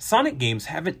world, Sonic games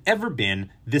haven't ever been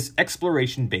this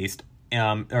exploration-based,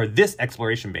 and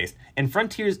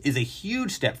Frontiers is a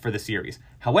huge step for the series.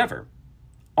 However,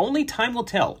 only time will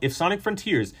tell if Sonic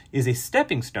Frontiers is a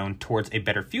stepping stone towards a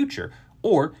better future,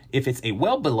 or if it's a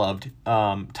well-beloved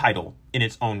title in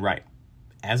its own right.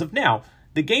 As of now,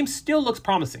 the game still looks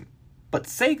promising, but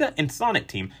Sega and Sonic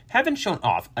Team haven't shown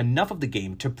off enough of the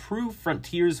game to prove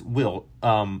Frontiers will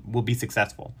be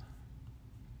successful.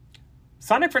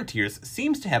 Sonic Frontiers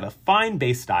seems to have a fine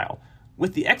base style,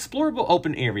 with the explorable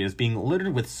open areas being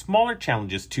littered with smaller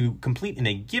challenges to complete in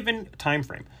a given time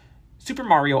frame. Super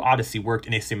Mario Odyssey worked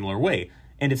in a similar way,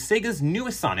 and if Sega's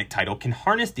newest Sonic title can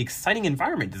harness the exciting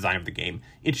environment design of the game,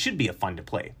 it should be a fun to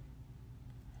play.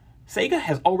 Sega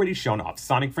has already shown off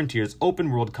Sonic Frontiers'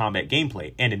 open-world combat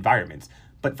gameplay and environments,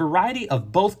 but variety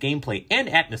of both gameplay and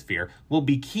atmosphere will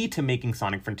be key to making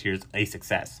Sonic Frontiers a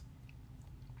success.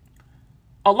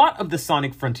 A lot of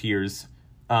Sonic Frontiers'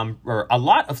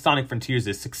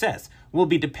 success will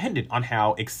be dependent on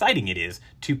how exciting it is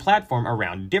to platform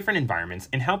around different environments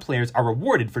and how players are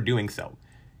rewarded for doing so.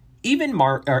 Even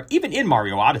in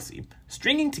Mario Odyssey,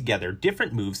 stringing together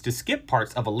different moves to skip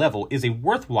parts of a level is a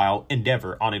worthwhile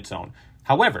endeavor on its own.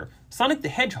 However, Sonic the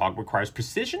Hedgehog requires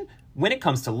precision when it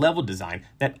comes to level design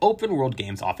that open-world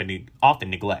games often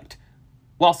neglect.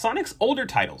 While Sonic's older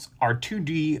titles are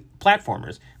 2D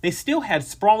platformers, they still had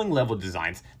sprawling level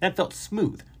designs that felt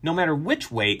smooth, no matter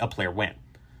which way a player went.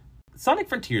 Sonic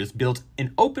Frontiers built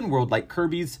an open world like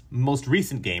Kirby's most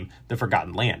recent game, The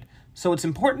Forgotten Land, so it's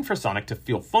important for Sonic to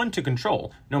feel fun to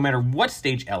control, no matter what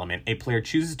stage element a player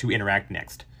chooses to interact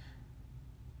next.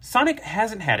 Sonic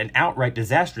hasn't had an outright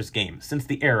disastrous game since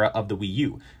the era of the Wii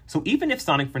U, so even if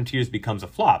Sonic Frontiers becomes a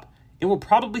flop, it will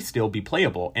probably still be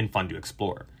playable and fun to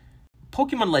explore.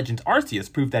 Pokemon Legends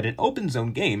Arceus proved that an open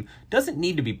zone game doesn't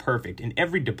need to be perfect in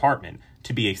every department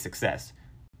to be a success.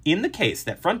 In the case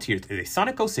that Frontiers is a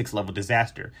Sonic 06 level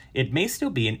disaster, it may still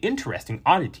be an interesting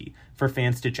oddity for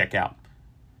fans to check out.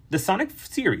 The Sonic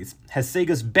series has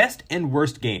Sega's best and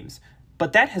worst games,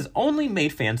 but that has only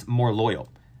made fans more loyal.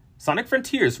 Sonic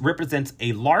Frontiers represents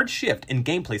a large shift in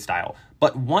gameplay style,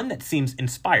 but one that seems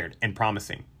inspired and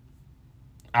promising.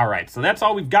 Alright, so that's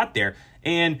all we've got there,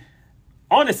 and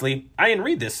honestly, I didn't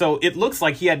read this, so it looks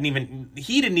like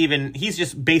he's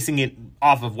just basing it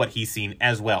off of what he's seen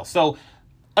as well. So,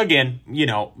 again,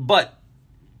 but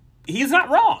he's not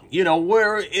wrong,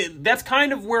 that's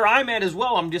kind of where I'm at as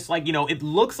well. I'm just like, it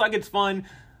looks like it's fun,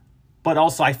 but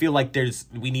also I feel like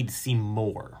we need to see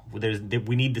more.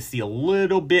 We need to see a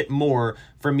little bit more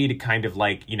for me to kind of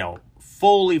like,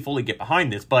 fully get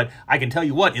behind this. But I can tell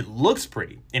you what, it looks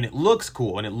pretty and it looks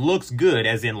cool and it looks good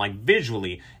as in like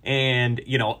visually. And,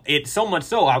 it's so much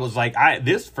so I was like,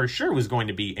 this for sure was going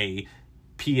to be a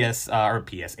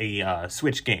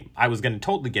Switch game. I was going to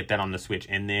totally get that on the Switch.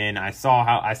 And then I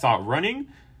saw it running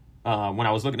when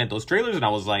I was looking at those trailers, and I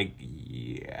was like,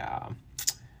 yeah,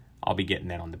 I'll be getting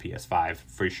that on the PS5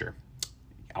 for sure.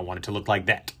 I want it to look like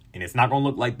that, and it's not going to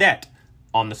look like that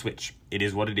on the Switch. It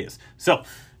is what it is. So,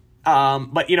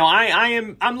 but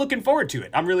I'm looking forward to it.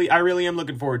 I really am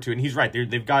looking forward to it. And he's right.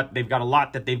 They've got a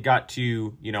lot that they've got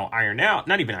to, iron out.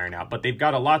 Not even iron out, but they've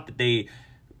got a lot that they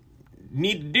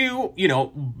need to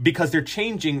do, because they're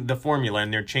changing the formula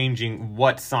and they're changing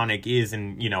what Sonic is,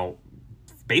 and,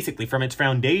 basically from its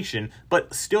foundation,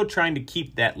 but still trying to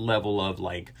keep that level of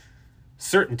like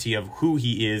certainty of who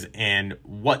he is and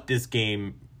what this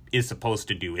game is supposed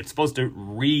to do. It's supposed to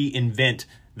reinvent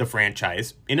the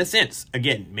franchise in a sense.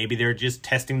 Again, maybe they're just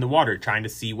testing the water, trying to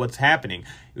see what's happening.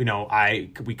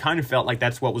 We kind of felt like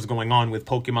that's what was going on with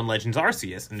Pokemon Legends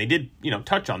Arceus, and they did,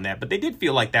 touch on that, but they did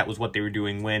feel like that was what they were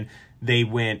doing when they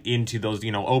went into those,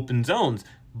 open zones.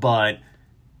 But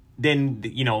then,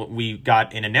 we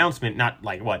got an announcement, not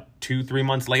like 2-3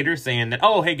 months later, saying that,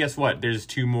 oh, hey, guess what? There's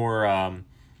 2 more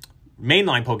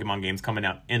mainline Pokemon games coming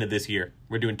out end of this year.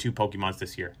 We're doing 2 Pokemons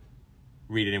this year.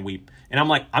 Read it and weep. And I'm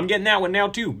like, I'm getting that one now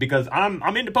too, because I'm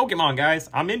into Pokemon, guys.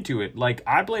 I'm into it. Like,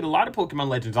 I played a lot of Pokemon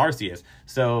Legends Arceus.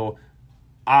 So,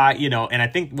 and I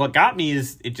think what got me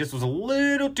is it just was a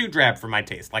little too drab for my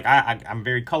taste. Like, I'm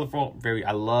very colorful,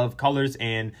 I love colors,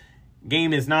 and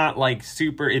game is not like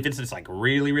super, if it's just like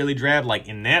really, really drab, like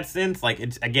in that sense, like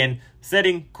it's, again,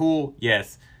 setting, cool,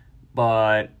 yes.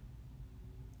 But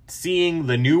seeing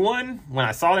the new one, when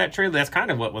I saw that trailer, that's kind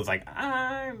of what was like,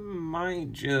 I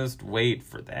might just wait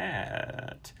for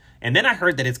that. And then I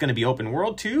heard that it's going to be open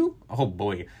world too. Oh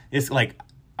boy. It's like,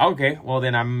 okay, well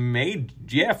then I may,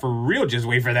 for real, just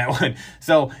wait for that one.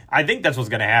 So I think that's what's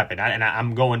going to happen.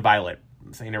 I'm going Violet.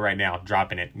 I'm saying it right now,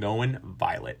 dropping it, going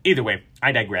Violet. Either way,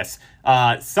 I digress.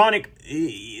 Sonic,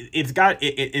 it's got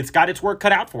its work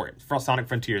cut out for it, for Sonic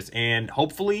Frontiers. And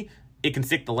hopefully it can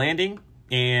stick the landing.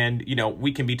 And,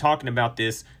 we can be talking about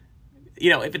this.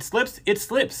 If it slips, it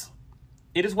slips.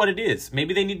 It is what it is.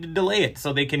 Maybe they need to delay it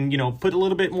so they can, put a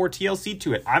little bit more TLC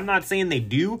to it. I'm not saying they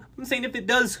do. I'm saying if it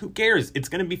does, who cares? It's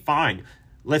going to be fine.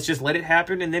 Let's just let it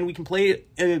happen, and then we can play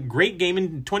a great game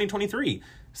in 2023.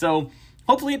 So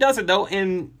hopefully it doesn't, though,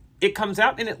 and it comes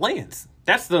out and it lands.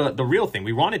 That's the real thing.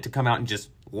 We want it to come out and just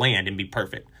land and be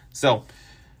perfect. So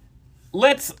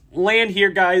let's land here,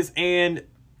 guys, and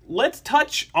let's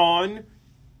touch on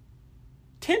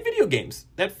 10 video games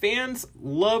that fans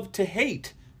love to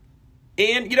hate.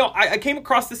 And, I came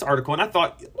across this article and I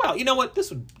thought, well, you know what?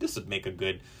 This would make a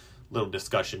good little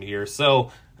discussion here.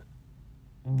 So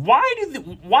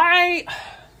why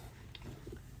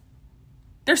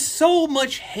there's so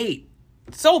much hate,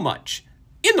 so much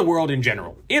in the world in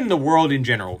general,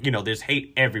 there's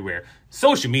hate everywhere.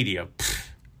 Social media,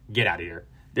 get out of here.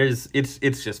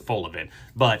 It's just full of it.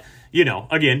 But,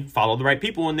 again, follow the right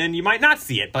people and then you might not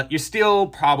see it, but you're still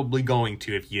probably going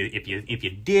to. If you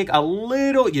dig a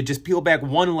little, you just peel back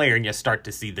one layer and you start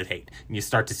to see the hate and you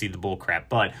start to see the bull crap.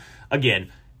 But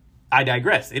again, I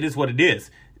digress. It is what it is.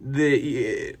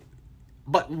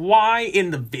 But why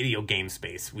in the video game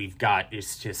space we've got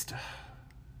is just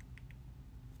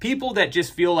people that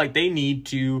just feel like they need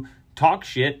to talk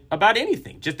shit about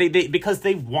anything. Just they because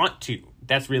they want to.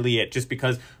 That's really it. Just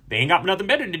because they ain't got nothing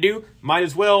better to do, might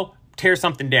as well tear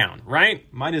something down, right?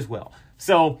 Might as well.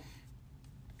 So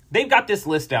they've got this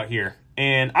list out here,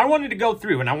 and I wanted to go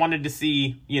through and I wanted to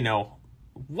see,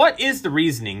 what is the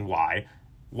reasoning why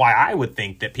I would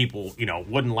think that people,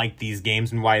 wouldn't like these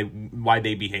games and why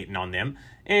they be hating on them,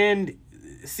 and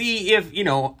see if,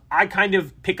 I kind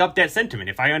of pick up that sentiment,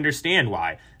 if I understand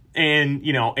why. And,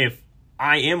 if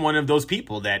I am one of those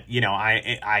people that,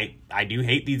 I do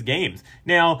hate these games.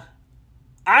 Now,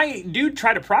 I do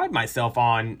try to pride myself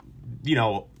on,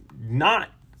 not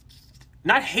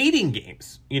hating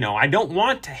games. I don't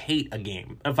want to hate a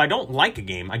game. If I don't like a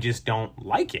game, I just don't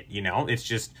like it,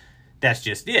 that's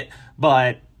just it.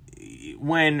 But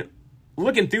when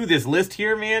looking through this list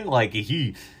here, man, like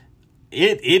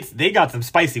they got some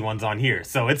spicy ones on here,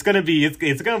 so it's gonna be good.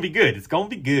 It's gonna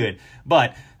be good.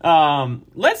 But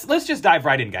let's just dive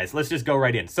right in, guys. Let's just go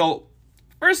right in. So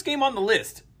first game on the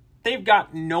list, they've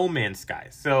got No Man's Sky.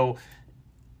 So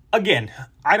again,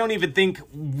 I don't even think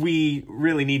we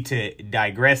really need to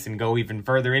digress and go even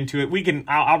further into it.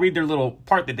 I'll read their little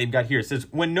part that they've got here. It says,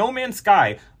 when No Man's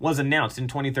Sky was announced in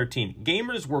 2013,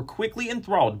 gamers were quickly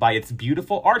enthralled by its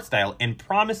beautiful art style and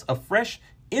promise of fresh,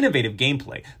 innovative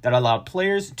gameplay that allowed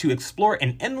players to explore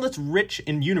an endless, rich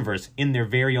universe in their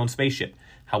very own spaceship.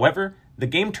 However, the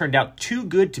game turned out too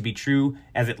good to be true,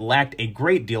 as it lacked a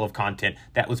great deal of content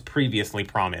that was previously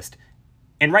promised.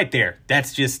 And right there,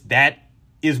 that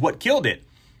is what killed it.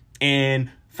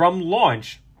 And from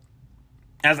launch,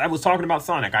 as I was talking about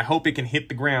Sonic, I hope it can hit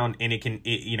the ground and it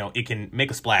can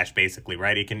make a splash, basically,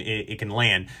 right? It can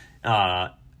land.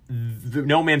 The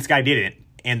No Man's Sky didn't,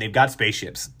 and they've got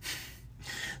spaceships.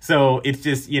 So it's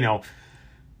just,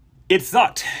 it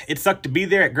sucked. It sucked to be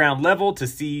there at ground level to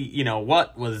see,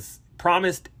 what was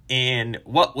promised and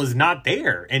what was not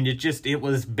there. And it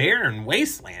was barren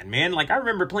wasteland, man. Like, I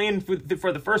remember playing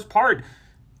for the first part.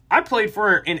 I played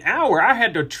for an hour. I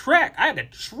had to trek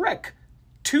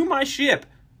to my ship.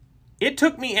 It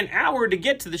took me an hour to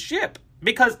get to the ship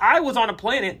because I was on a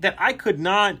planet that I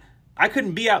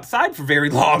couldn't be outside for very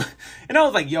long. And I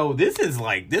was like, yo, this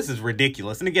is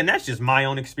ridiculous. And again, that's just my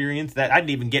own experience that I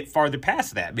didn't even get farther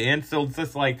past that, man. So it's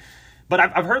just like, but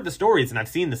I've heard the stories and I've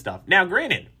seen the stuff. Now,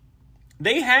 granted,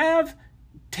 they've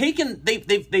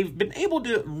been able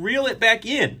to reel it back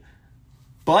in,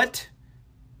 but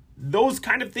those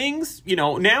kind of things,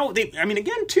 now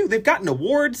they've gotten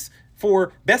awards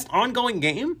for best ongoing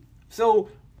game. So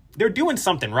they're doing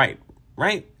something right?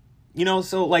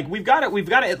 So like we've got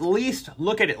to at least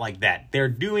look at it like that. They're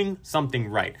doing something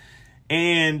right.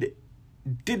 And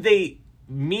did they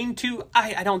mean to?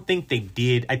 I don't think they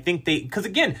did. I think because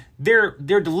again, they're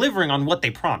delivering on what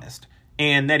they promised.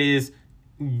 And that is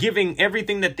giving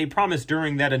everything that they promised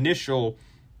during that initial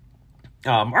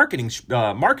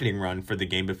marketing run for the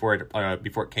game before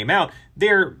it came out.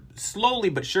 They're slowly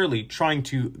but surely trying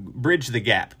to bridge the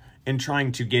gap and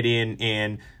trying to get in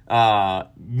and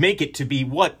make it to be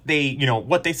what they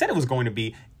said it was going to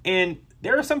be. And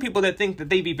there are some people that think that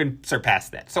they've even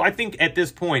surpassed that. So I think at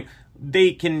this point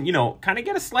they can, kind of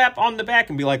get a slap on the back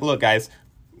and be like, look, guys,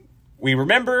 we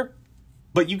remember,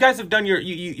 but you guys have done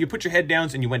you put your head down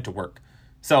and you went to work.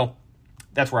 So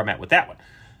that's where I'm at with that one.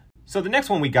 So the next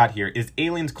one we got here is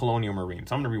Aliens Colonial Marines.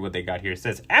 So I'm going to read what they got here. It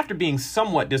says, after being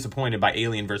somewhat disappointed by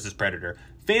Alien vs. Predator,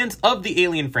 fans of the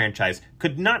Alien franchise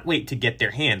could not wait to get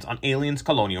their hands on Aliens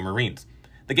Colonial Marines.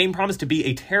 The game promised to be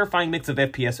a terrifying mix of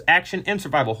FPS action and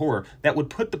survival horror that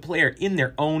would put the player in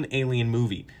their own Alien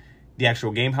movie. The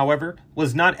actual game, however,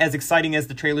 was not as exciting as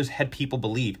the trailers had people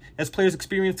believe, as players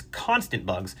experienced constant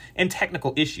bugs and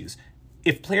technical issues.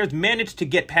 If players managed to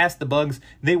get past the bugs,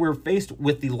 they were faced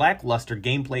with the lackluster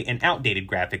gameplay and outdated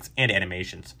graphics and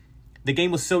animations. The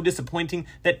game was so disappointing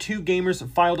that 2 gamers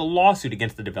filed a lawsuit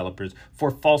against the developers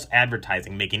for false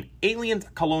advertising, making Aliens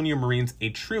Colonial Marines a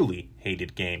truly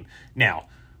hated game. Now,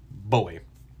 boy,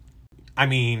 I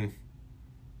mean,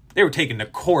 They were taken to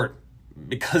court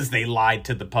because they lied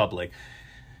to the public.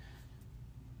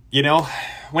 You know,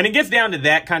 when it gets down to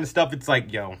that kind of stuff, it's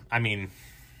like, yo, I mean,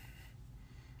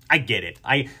 I get it.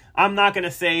 I'm not going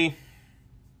to say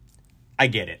I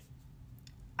get it.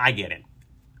 I get it.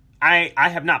 I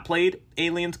have not played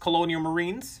Aliens Colonial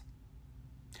Marines.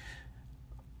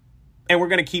 And we're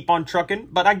going to keep on trucking,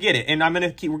 but I get it. And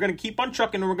we're going to keep on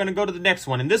trucking, and we're going to go to the next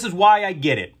one. And this is why I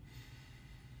get it.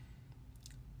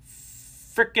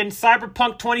 Frickin'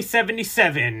 Cyberpunk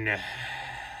 2077.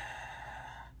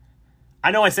 I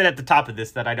know I said at the top of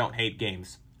this that I don't hate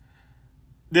games.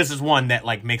 This is one that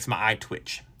like makes my eye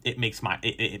twitch. It makes my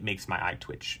eye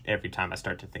twitch every time I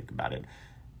start to think about it.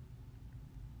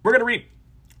 We're gonna read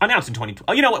announced in 2020.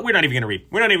 Oh, you know what? We're not even gonna read.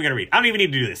 I don't even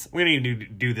need to do this. We don't even need to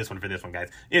do this one for this one, guys.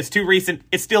 It's too recent.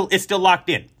 It's still locked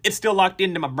in. It's still locked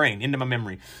into my brain, into my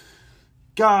memory.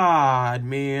 God,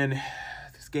 man,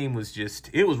 this game was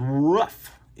it was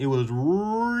rough. It was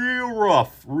real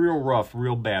rough,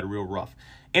 real bad, real rough.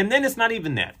 And then it's not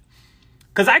even that.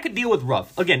 Because I could deal with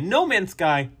rough. Again, No Man's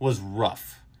Sky was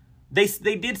rough. They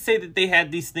did say that they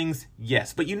had these things,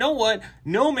 yes. But you know what?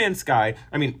 No Man's Sky,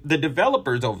 I mean, the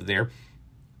developers over there,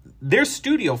 their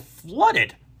studio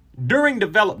flooded during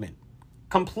development.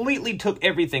 Completely took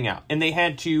everything out. And they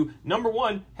had to, number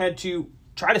one, try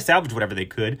to salvage whatever they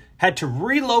could. Had to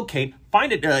relocate,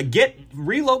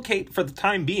 relocate for the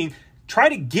time being. Try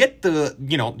to get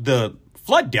the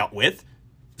flood dealt with.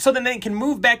 So then they can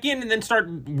move back in and then start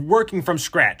working from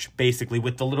scratch, basically,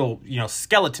 with the little,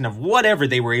 skeleton of whatever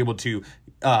they were able to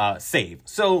save.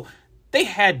 So they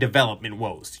had development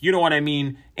woes. You know what I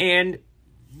mean? And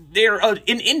they're an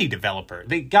indie developer.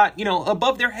 They got,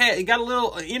 above their head, got a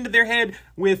little into their head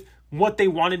with what they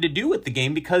wanted to do with the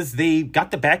game because they got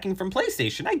the backing from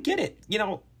PlayStation. I get it.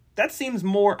 That seems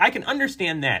more, I can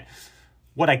understand that.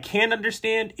 What I can't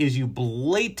understand is you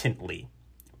blatantly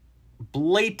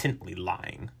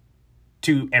lying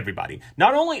to everybody.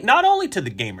 Not only to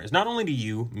the gamers, not only to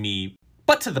you, me,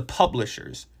 but to the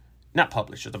publishers. Not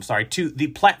publishers, I'm sorry, to the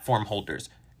platform holders,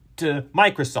 to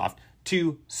Microsoft,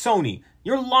 to Sony.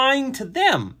 You're lying to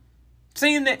them.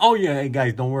 Saying that, oh yeah, hey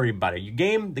guys, don't worry about it.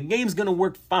 The game's gonna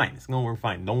work fine. It's gonna work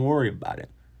fine. Don't worry about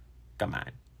it. Come on.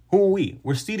 Who are we?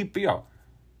 We're CDPR.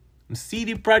 I'm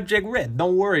CD Projekt Red.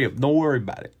 Don't worry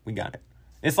about it. We got it.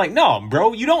 It's like, no,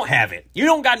 bro, you don't have it. You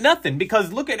don't got nothing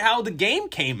because look at how the game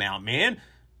came out, man.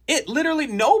 It literally,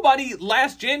 nobody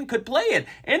last gen could play it.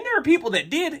 And there are people that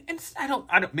did. And I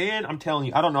don't, man, I'm telling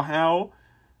you, I don't know how.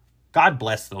 God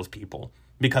bless those people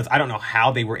because I don't know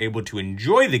how they were able to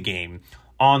enjoy the game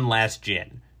on last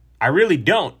gen. I really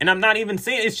don't. And I'm not even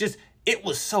saying it's just, it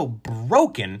was so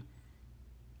broken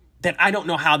that I don't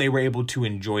know how they were able to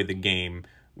enjoy the game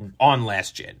on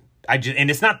last gen. And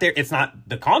it's not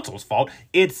the console's fault.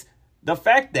 It's the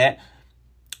fact that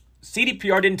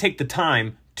CDPR didn't take the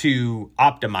time to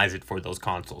optimize it for those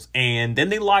consoles. And then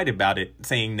they lied about it,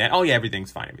 saying that, oh yeah,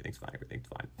 everything's fine. I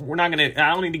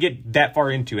don't need to get that far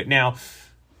into it. Now,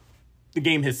 the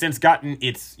game has since gotten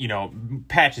its,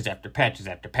 patches after patches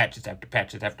after patches after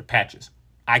patches after patches.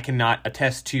 I cannot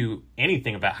attest to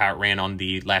anything about how it ran on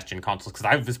the last-gen consoles because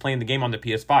I was playing the game on the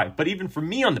PS5. But even for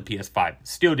me on the PS5,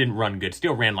 still didn't run good.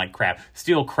 Still ran like crap.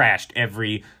 Still crashed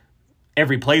every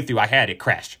playthrough I had. It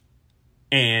crashed.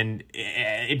 And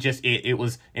it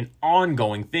was an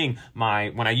ongoing thing.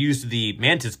 When I used the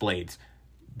Mantis blades,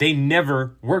 they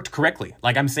never worked correctly.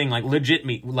 Like I'm saying, like legit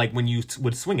me, like when you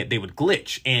would swing it, they would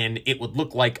glitch. And it would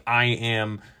look like I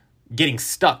am getting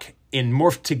stuck and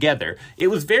morphed together. It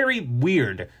was very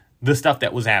weird, the stuff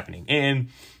that was happening. And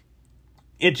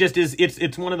it just is,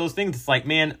 it's one of those things. It's like,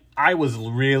 man, I was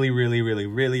really, really, really,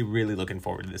 really, really looking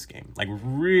forward to this game. Like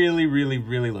really, really,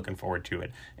 really looking forward to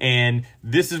it. And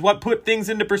this is what put things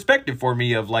into perspective for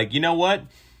me of like, you know what?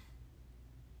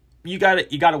 You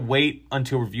gotta wait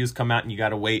until reviews come out and you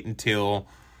gotta wait until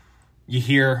you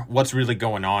hear what's really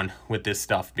going on with this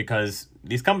stuff because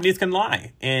these companies can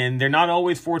lie and they're not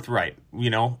always forthright.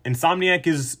 Insomniac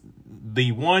is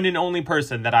the one and only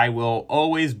person that I will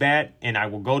always bat and I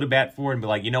will go to bat for and be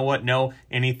like, you know what? No,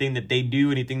 anything that they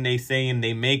do, anything they say and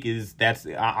they make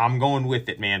I'm going with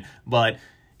it, man. But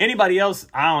anybody else,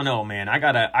 I don't know, man. I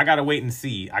gotta wait and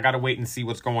see. I gotta wait and see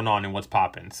what's going on and what's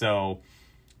popping. So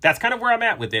that's kind of where I'm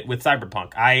at with it, with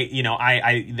Cyberpunk.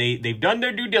 They've done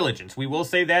their due diligence. We will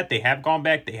say that. They have gone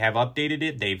back. They have updated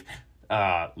it. They've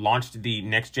launched the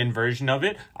next-gen version of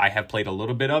it. I have played a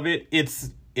little bit of it.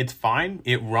 It's fine.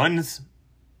 It runs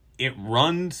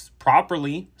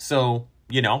properly. So,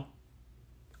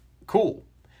 cool.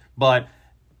 But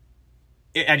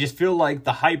I just feel like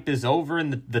the hype is over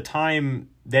and the time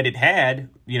that it had,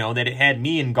 that it had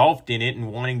me engulfed in it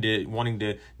and wanting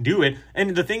to do it.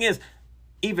 And the thing is,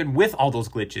 even with all those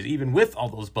glitches, even with all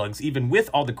those bugs, even with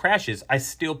all the crashes, I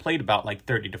still played about like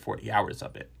 30 to 40 hours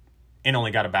of it and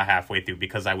only got about halfway through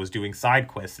because I was doing side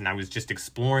quests and I was just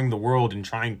exploring the world and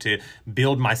trying to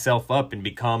build myself up and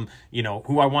become,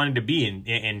 who I wanted to be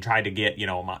and try to get,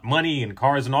 money and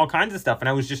cars and all kinds of stuff. And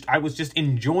I was just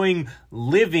enjoying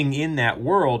living in that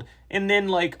world. And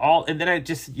then I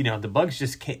just, the bugs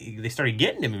just they started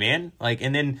getting to me, man.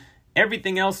 And then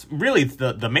everything else, really,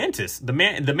 the mantis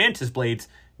blades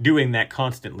doing that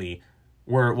constantly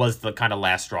was the kind of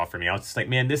last straw for me. I was just like,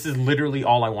 man, this is literally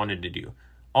all I wanted to do.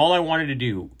 All I wanted to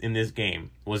do in this game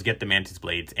was get the mantis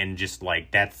blades, and just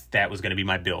that was going to be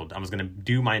my build. I was going to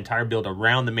do my entire build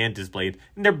around the mantis blades,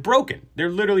 and they're broken. They're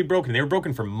literally broken. They were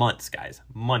broken for months, guys.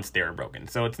 Months they were broken.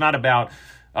 So it's not about,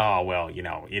 oh, well,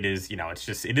 it is,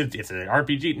 it's an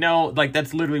RPG. No,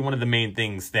 that's literally one of the main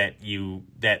things that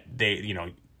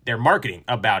they're marketing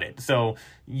about it. So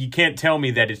you can't tell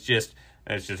me that it's just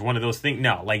one of those things.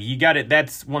 No, you got it.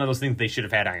 That's one of those things they should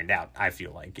have had ironed out, I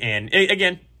feel like. And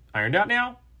again, ironed out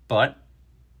now, but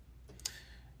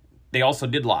they also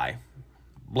did lie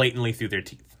blatantly through their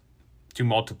teeth to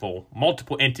multiple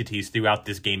entities throughout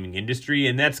this gaming industry.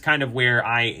 And that's kind of where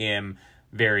I am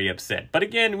very upset. But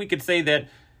again, we could say that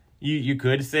you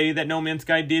could say that No Man's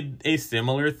Sky did a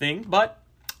similar thing, but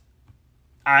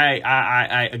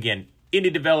I again,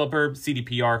 indie developer,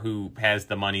 CDPR, who has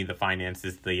the money, the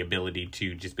finances, the ability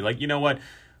to just be like, you know what,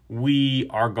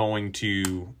 we're going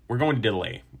to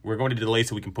delay. We're going to delay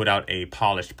so we can put out a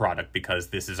polished product because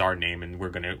this is our name and we're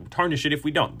going to tarnish it if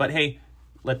we don't. But hey,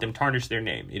 let them tarnish their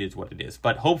name. It is what it is.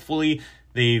 But hopefully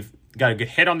they've got a good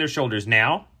head on their shoulders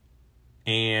now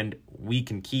and we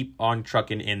can keep on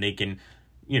trucking and they can,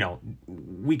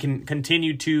 we can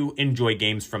continue to enjoy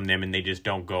games from them and they just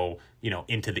don't go,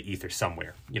 into the ether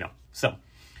somewhere, So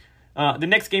the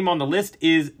next game on the list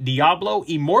is Diablo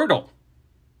Immortal.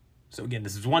 So again,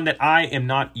 this is one that I am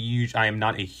not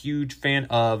a huge fan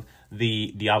of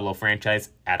the Diablo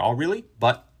franchise at all, really.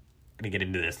 But I'm going to get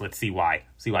into this. Let's see why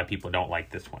people don't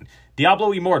like this one.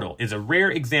 Diablo Immortal is a rare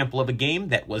example of a game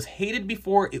that was hated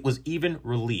before it was even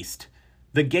released.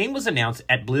 The game was announced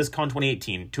at BlizzCon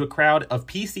 2018 to a crowd of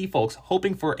PC folks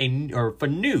hoping for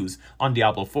news on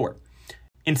Diablo 4.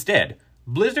 Instead,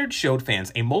 Blizzard showed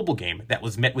fans a mobile game that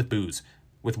was met with boos,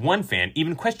 with one fan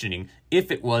even questioning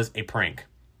if it was a prank.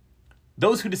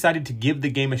 Those who decided to give the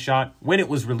game a shot when it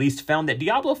was released found that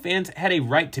Diablo fans had a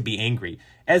right to be angry,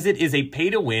 as it is a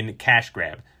pay-to-win cash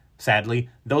grab. Sadly,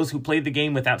 those who played the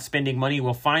game without spending money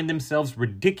will find themselves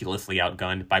ridiculously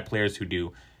outgunned by players who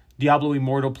do. Diablo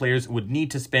Immortal players would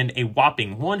need to spend a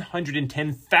whopping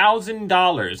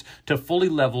 $110,000 to fully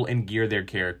level and gear their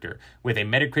character, with a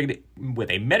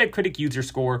Metacritic user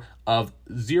score of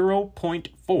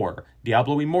 0.4.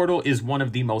 Diablo Immortal is one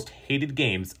of the most hated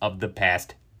games of the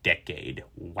past decade.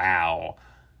 Wow.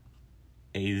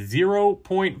 A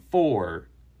 0.4.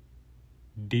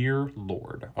 Dear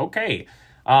Lord. Okay.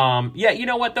 Yeah, you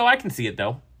know what, though? I can see it,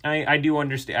 though. I do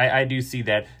understand. I do see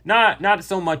that. Not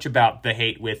so much about the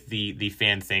hate with the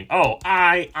fans saying, oh,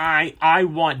 I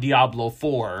want Diablo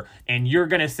 4, and you're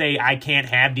going to say I can't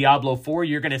have Diablo 4,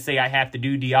 you're going to say I have to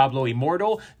do Diablo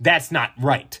Immortal. That's not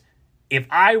right. If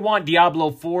I want Diablo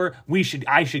 4,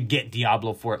 I should get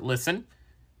Diablo 4. Listen,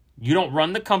 you don't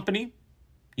run the company.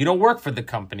 You don't work for the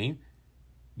company.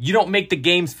 You don't make the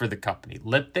games for the company.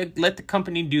 Let the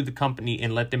company do the company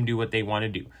and let them do what they want to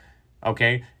do.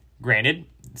 Okay? Granted,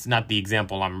 it's not the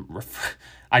example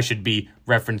I should be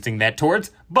referencing that towards,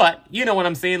 but you know what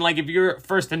I'm saying? If your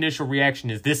first initial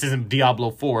reaction is this isn't Diablo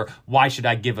 4, why should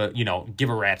I give a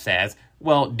rat's ass?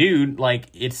 Well, dude,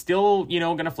 it's still,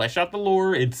 going to flesh out the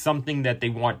lore. It's something that they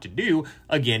want to do.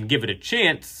 Again, give it a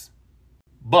chance.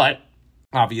 But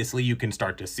obviously you can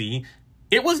start to see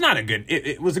it was not a good,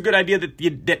 it was a good idea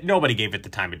that nobody gave it the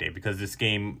time of day, because this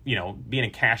game, being a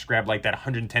cash grab like that,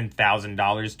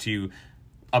 $110,000 to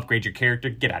upgrade your character,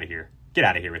 get out of here. Get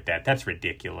out of here with that. That's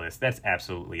ridiculous. That's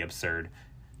absolutely absurd.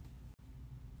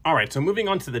 All right, so moving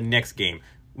on to the next game.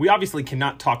 We obviously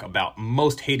cannot talk about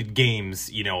most hated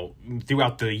games,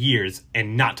 throughout the years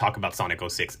and not talk about Sonic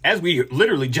 06, as we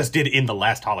literally just did in the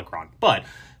last Holocron. But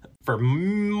for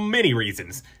many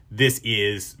reasons, this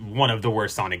is one of the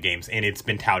worst Sonic games, and it's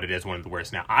been touted as one of the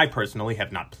worst. Now, I personally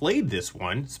have not played this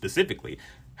one specifically.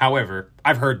 However,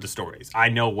 I've heard the stories. I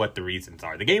know what the reasons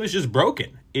are. The game is just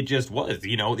broken. It just was.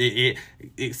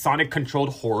 Sonic controlled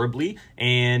horribly,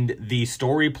 and the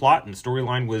story plot and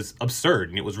storyline was absurd,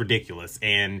 and it was ridiculous.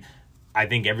 And I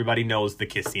think everybody knows the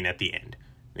kiss scene at the end.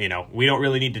 You know, we don't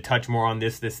really need to touch more on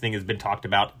this. This thing has been talked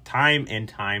about time and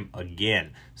time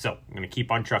again. So I'm going to keep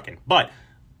on trucking. But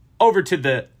over to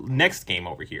the next game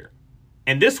over here.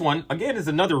 And this one, again, is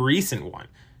another recent one.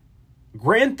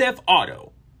 Grand Theft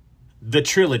Auto, the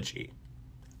trilogy,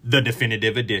 the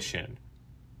definitive edition.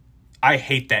 I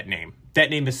hate that name. That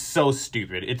name is so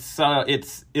stupid. It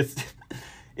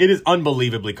is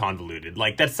unbelievably convoluted.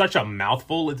 Like, that's such a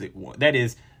mouthful. That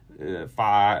is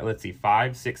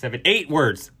 5, 6, 7, 8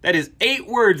 words. That is 8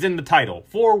 words in the title.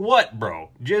 For what,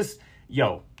 bro? Just,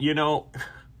 yo, you know,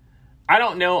 I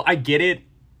don't know. I get it.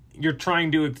 You're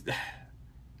trying to,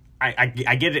 I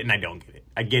get it and I don't get it.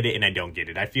 I get it and I don't get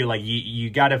it. I feel like you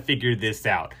got to figure this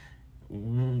out.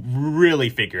 Really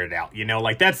figure it out, you know?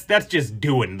 Like, that's just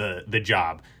doing the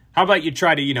job. How about you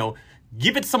try to, you know,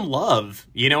 give it some love,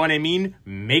 you know what I mean?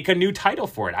 Make a new title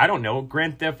for it. I don't know,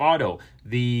 Grand Theft Auto,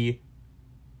 the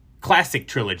classic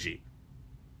trilogy,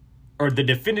 or the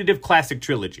definitive classic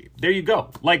trilogy. There you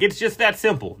go. Like, it's just that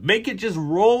simple. Make it just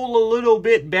roll a little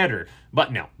bit better.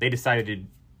 But no, they decided to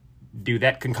do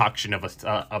that concoction of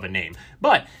a name.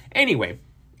 But anyway,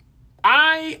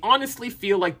 I honestly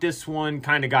feel like this one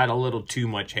kind of got a little too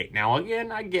much hate. Now,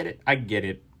 again, I get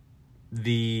it.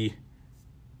 The,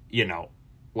 you know,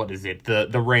 what is it?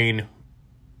 The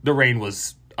rain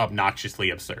was obnoxiously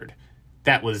absurd.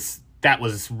 That was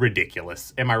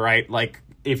ridiculous. Am I right? Like,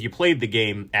 if you played the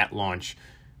game at launch,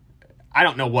 I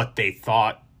don't know what they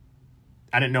thought.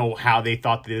 I don't know how they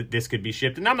thought this could be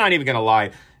shipped. And I'm not even going to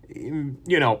lie.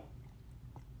 You know,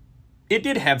 it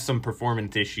did have some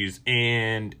performance issues,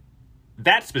 and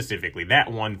that specifically, that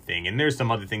one thing, and there's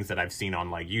some other things that I've seen on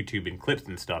like YouTube and clips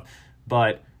and stuff,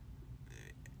 but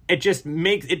it just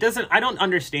I don't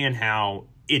understand how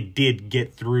it did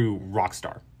get through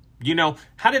Rockstar. You know,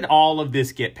 how did all of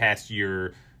this get past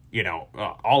your, you know,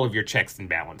 all of your checks and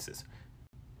balances?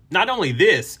 Not only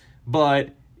this,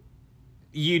 but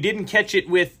you didn't catch it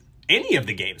with any of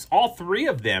the games. All 3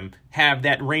 of them have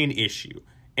that rain issue.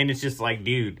 And it's just like,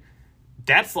 dude,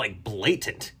 that's like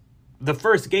blatant. The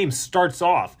first game starts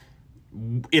off,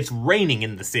 it's raining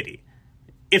in the city.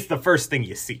 It's the first thing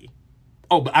you see.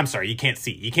 Oh, but I'm sorry, you can't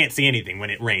see. You can't see anything when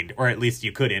it rained, or at least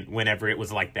you couldn't whenever it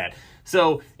was like that.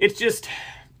 So it's just,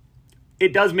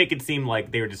 it does make it seem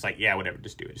like they were just like, yeah, whatever,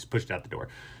 just do it. Just push it out the door.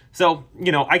 So,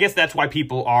 you know, I guess that's why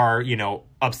people are, you know,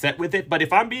 upset with it. But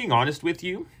if I'm being honest with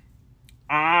you,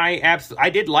 I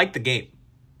did like the game.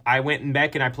 I went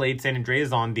back and I played San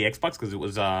Andreas on the Xbox because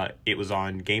it was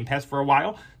on Game Pass for a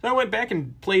while. So I went back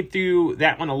and played through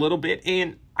that one a little bit,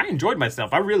 and I enjoyed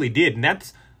myself. I really did. And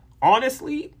that's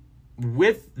honestly,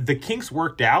 with the kinks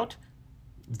worked out,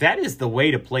 that is the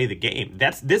way to play the game.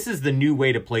 This is the new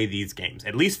way to play these games.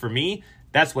 At least for me,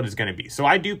 that's what it's going to be. So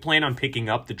I do plan on picking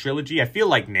up the trilogy. I feel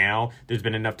like now there's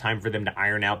been enough time for them to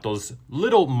iron out those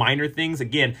little minor things.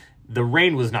 Again, the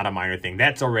rain was not a minor thing.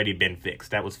 That's already been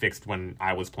fixed. That was fixed when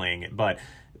I was playing it. But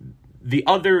the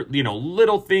other, you know,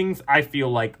 little things, I feel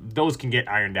like those can get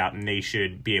ironed out and they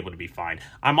should be able to be fine.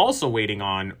 I'm also waiting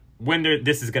on when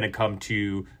this is going to come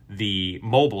to the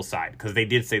mobile side, because they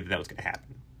did say that was going to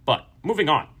happen. But moving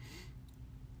on,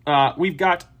 we've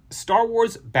got Star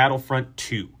Wars Battlefront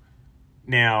 2.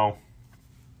 Now,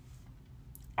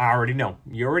 I already know.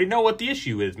 You already know what the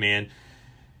issue is, man.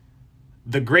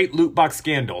 The great loot box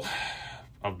scandal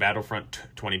of Battlefront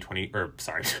 2020, or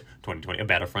sorry, 2020, of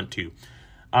Battlefront 2.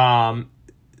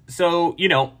 So, you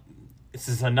know, this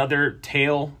is another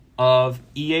tale of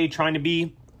EA trying to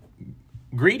be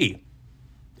greedy.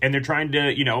 And they're trying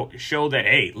to, you know, show that,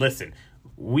 hey, listen,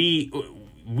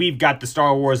 we've got the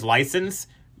Star Wars license.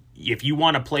 If you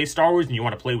want to play Star Wars and you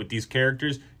want to play with these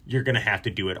characters, you're going to have to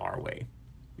do it our way.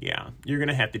 Yeah, you're going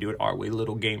to have to do it our way,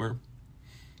 little gamer.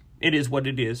 It is what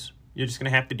it is. You're just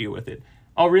going to have to deal with it.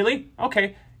 Oh, really?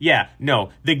 Okay. Yeah,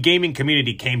 no, the gaming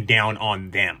community came down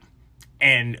on them.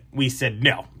 And we said,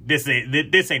 no, this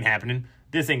ain't happening.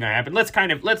 This ain't going to happen.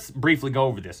 Let's briefly go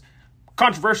over this.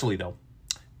 Controversially, though,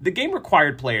 the game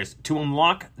required players to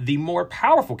unlock the more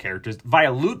powerful characters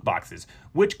via loot boxes,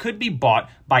 which could be bought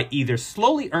by either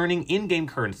slowly earning in-game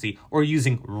currency or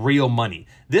using real money.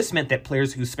 This meant that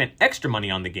players who spent extra money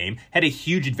on the game had a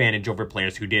huge advantage over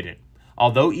players who didn't.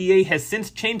 Although EA has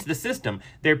since changed the system,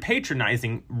 their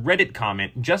patronizing Reddit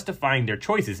comment justifying their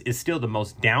choices is still the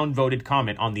most downvoted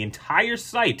comment on the entire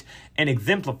site and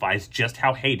exemplifies just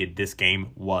how hated this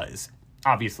game was.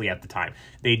 Obviously, at the time.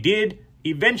 They did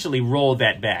eventually roll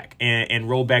that back and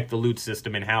roll back the loot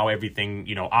system and how everything,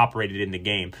 you know, operated in the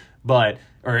game, the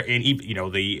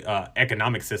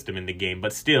economic system in the game.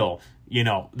 But still, you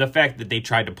know, the fact that they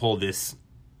tried to pull this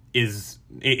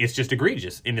it's just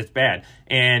egregious and it's bad.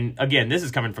 And again, this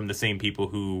is coming from the same people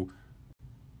who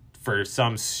for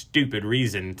some stupid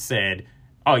reason, said,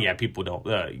 oh yeah,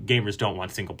 gamers don't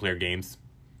want single-player games.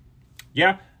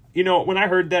 Yeah, when I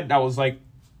heard that, I was like,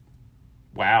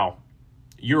 wow,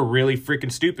 you're really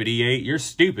freaking stupid, EA. You're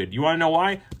stupid. You want to know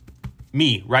why?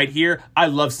 Me, right here, I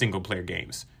love single-player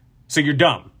games. So you're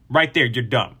dumb. Right there, you're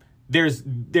dumb. There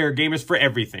are gamers for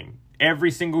everything.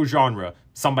 Every single genre,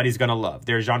 somebody's going to love.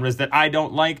 There are genres that I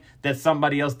don't like, that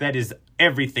somebody else, that is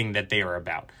everything that they are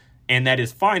about. And that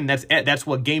is fine. That's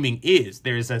what gaming is.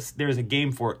 There's a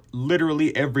game for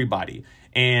literally everybody.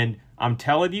 And I'm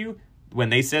telling you, when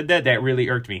they said that, that really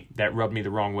irked me. That rubbed me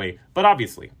the wrong way. But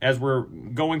obviously, as we're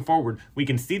going forward, we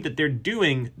can see that they're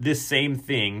doing this same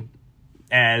thing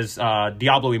as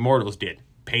Diablo Immortals did.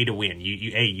 Pay to win.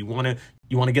 You want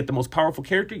to get the most powerful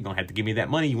character? You're going to have to give me that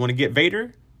money. You want to get Vader?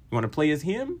 You want to play as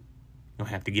him? You're going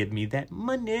to have to give me that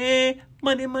money.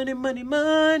 Money, money, money,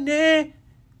 money.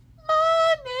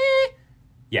 Money.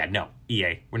 Yeah, no,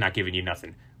 EA, we're not giving you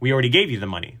nothing. We already gave you the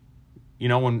money.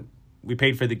 When we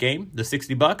paid for the game, the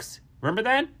 $60, remember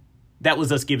that? That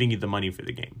was us giving you the money for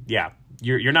the game. Yeah,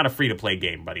 you're not a free-to-play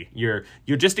game, buddy. You're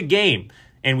just a game,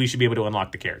 and we should be able to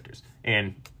unlock the characters.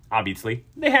 And obviously,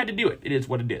 they had to do it. It is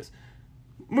what it is.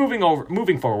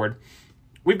 Moving forward,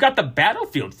 we've got the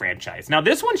Battlefield franchise. Now,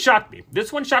 this one shocked me.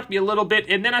 This one shocked me a little bit,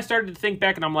 and then I started to think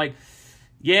back, and I'm like,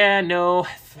 yeah, no,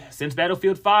 since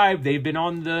Battlefield 5, they've been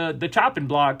on the chopping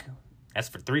block. That's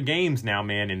for 3 games now,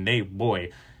 man, and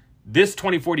this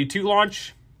 2042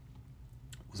 launch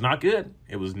was not good.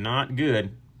 It was not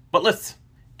good. But let's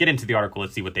get into the article.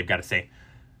 Let's see what they've got to say.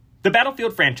 The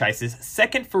Battlefield franchise's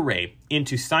second foray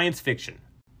into science fiction.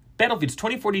 Battlefield's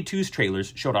 2042's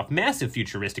trailers showed off massive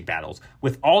futuristic battles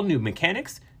with all new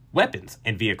mechanics, weapons,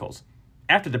 and vehicles.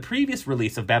 After the previous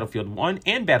release of Battlefield 1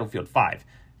 and Battlefield 5,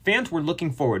 fans were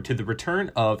looking forward to the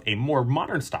return of a more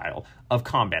modern style of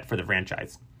combat for the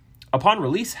franchise. Upon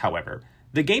release, however,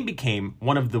 the game became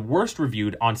one of the worst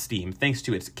reviewed on Steam thanks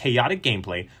to its chaotic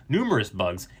gameplay, numerous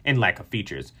bugs, and lack of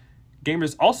features.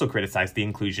 Gamers also criticized the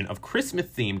inclusion of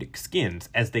Christmas-themed skins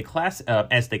as they clashed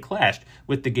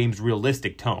with the game's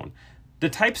realistic tone. The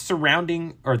hype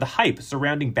surrounding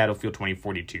Battlefield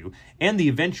 2042 and the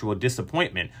eventual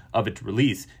disappointment of its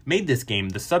release made this game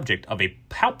the subject of a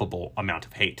palpable amount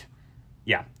of hate.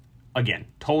 Yeah, again,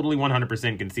 totally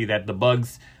 100% can see that. The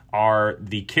bugs are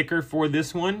the kicker for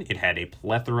this one. It had a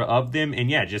plethora of them,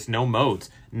 and yeah, just no modes.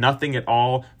 Nothing at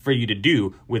all for you to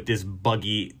do with this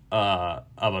buggy of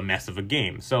a mess of a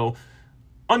game. So,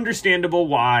 understandable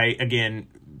why, again,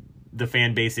 the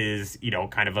fan base is,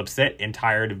 kind of upset and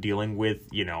tired of dealing with,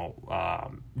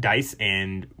 DICE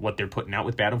and what they're putting out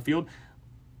with Battlefield,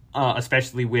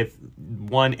 especially with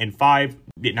 1 and 5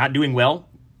 not doing well.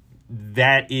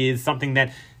 That is something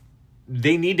that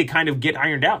they need to kind of get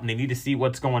ironed out, and they need to see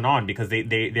what's going on, because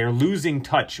they're losing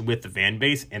touch with the fan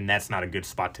base, and that's not a good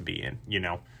spot to be in,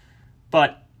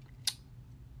 But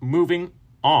moving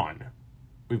on,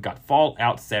 we've got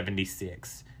Fallout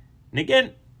 76. And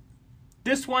again,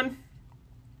 this one,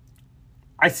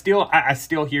 I still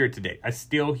hear it today. I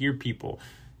still hear people,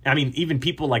 even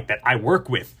people like that I work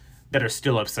with, that are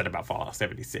still upset about Fallout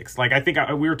 76. Like, I think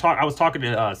I was talking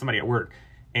to somebody at work,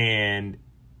 and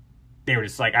they were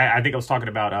just like, I think I was talking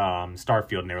about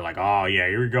Starfield, and they were like, oh yeah,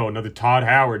 here we go, another Todd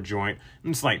Howard joint.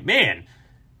 I'm just like, man,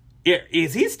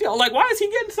 is he still, like, why is he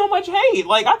getting so much hate?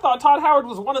 Like, I thought Todd Howard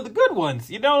was one of the good ones,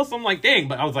 So I'm like, dang.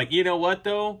 But I was like, you know what,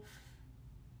 though?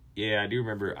 Yeah, I do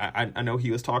remember. I know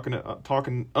he was talking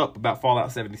up about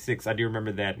Fallout 76. I do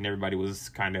remember that, and everybody was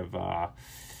kind of a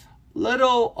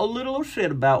little upset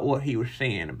about what he was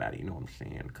saying about it. You know what I'm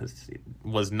saying? Because it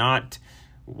was not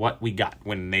what we got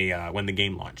when the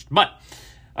game launched. But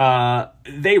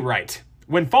they write,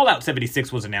 when Fallout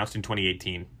 76 was announced in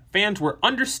 2018, fans were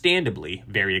understandably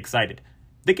very excited.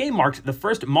 The game marked the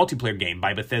first multiplayer game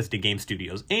by Bethesda Game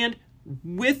Studios, and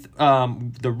with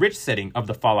the rich setting of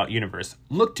the Fallout universe,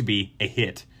 looked to be a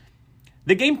hit.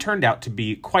 The game turned out to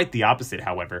be quite the opposite,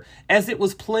 however, as it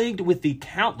was plagued with the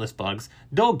countless bugs,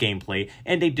 dull gameplay,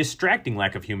 and a distracting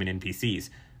lack of human NPCs.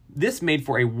 This made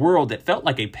for a world that felt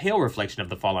like a pale reflection of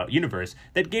the Fallout universe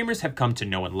that gamers have come to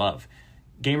know and love.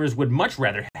 Gamers would much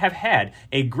rather have had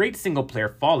a great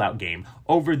single-player Fallout game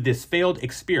over this failed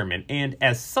experiment, and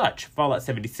as such, Fallout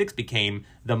 76 became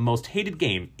the most hated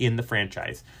game in the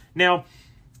franchise. Now,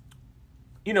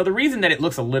 the reason that it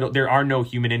looks there are no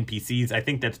human NPCs, I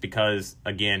think that's because,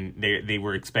 again, they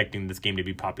were expecting this game to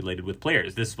be populated with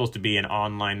players. This is supposed to be an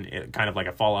online, kind of like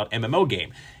a Fallout MMO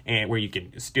game, and where you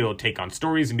can still take on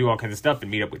stories and do all kinds of stuff and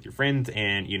meet up with your friends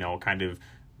and, kind of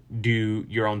do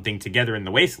your own thing together in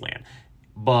the wasteland.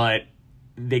 But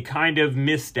they kind of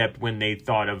misstepped when they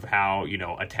thought of how,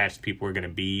 attached people were going to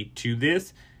be to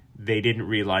this. They didn't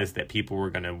realize that people were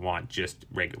going to want just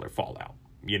regular Fallout,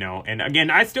 And again,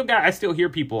 I still hear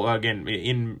people again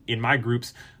in my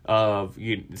groups of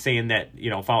saying that,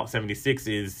 Fallout 76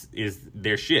 is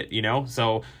their shit,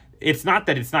 So it's not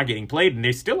that it's not getting played, and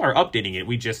they still are updating it.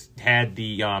 We just had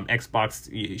the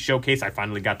Xbox showcase. I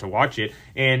finally got to watch it,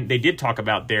 and they did talk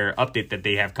about their update that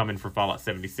they have coming for Fallout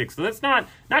 76. So that's not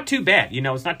too bad.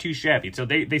 It's not too shabby. So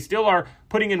they still are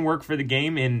putting in work for the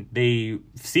game, and they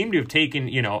seem to have taken,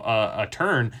 a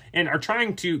turn and are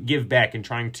trying to give back and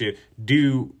trying to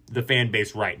do the fan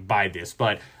base right by this.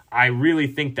 But I really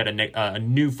think that a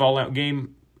new Fallout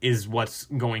game is what's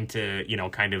going to,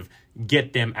 kind of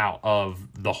get them out of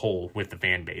the hole with the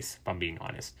fan base, if I'm being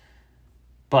honest.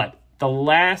 But the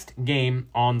last game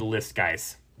on the list,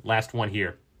 guys, last one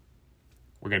here,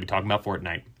 we're going to be talking about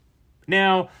Fortnite.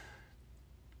 Now,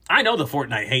 I know the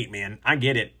Fortnite hate, man. I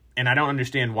get it, and I don't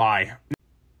understand why.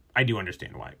 I do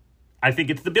understand why. I think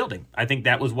it's the building. I think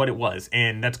that was what it was,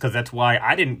 and that's why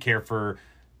I didn't care for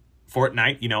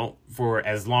Fortnite, for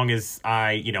as long as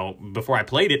before I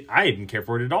played it, I didn't care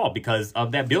for it at all because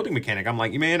of that building mechanic. I'm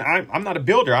like, man, I'm not a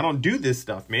builder. I don't do this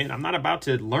stuff, man. I'm not about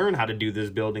to learn how to do this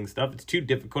building stuff. It's too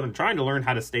difficult. I'm trying to learn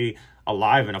how to stay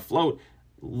alive and afloat,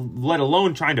 let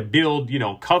alone trying to build,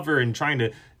 cover and trying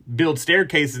to build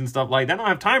staircases and stuff like that. I don't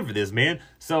have time for this, man.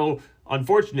 So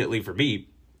unfortunately for me,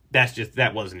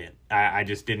 that wasn't it. I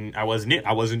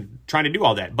wasn't trying to do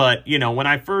all that. But, when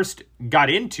I first got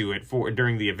into it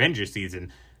during the Avengers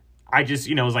season, I just,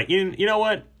 was like, you know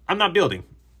what? I'm not building.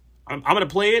 I'm going to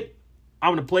play it.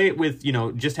 I'm going to play it with,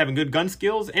 just having good gun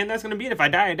skills. And that's going to be it. If I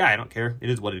die, I die. I don't care. It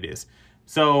is what it is.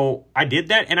 So I did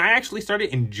that. And I actually started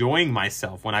enjoying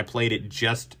myself when I played it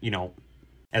just,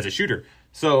 as a shooter.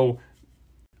 So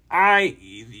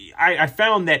I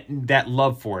found that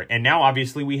love for it. And now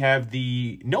obviously we have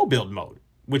the no build mode,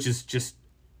 which is just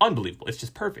unbelievable. It's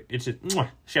just perfect. It's just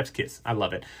chef's kiss. I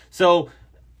love it. So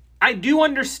I do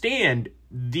understand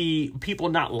the people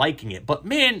not liking it, but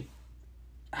man,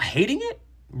 hating it?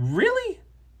 Really?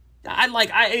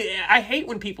 I hate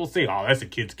when people say, "Oh, that's a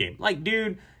kid's game." Like,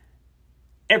 dude,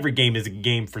 every game is a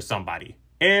game for somebody.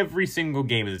 Every single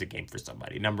game is a game for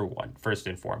somebody. Number one, first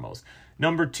and foremost.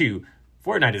 Number two,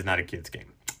 Fortnite is not a kid's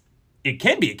game. It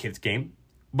can be a kid's game,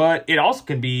 but it also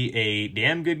can be a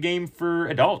damn good game for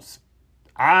adults.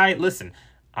 As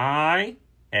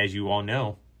you all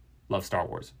know, love Star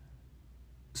Wars.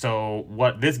 So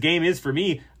what this game is for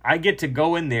me, I get to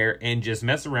go in there and just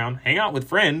mess around, hang out with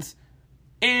friends,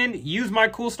 and use my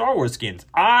cool Star Wars skins.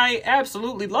 I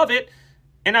absolutely love it.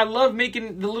 And I love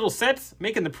making the little sets,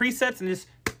 making the presets, and just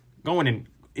going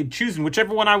and choosing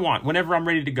whichever one I want whenever I'm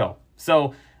ready to go.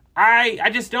 So I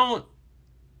just don't,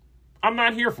 I'm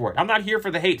not here for it. I'm not here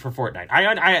for the hate for Fortnite.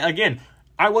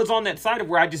 I was on that side of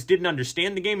where I just didn't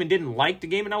understand the game and didn't like the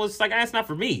game. And I was like, that's not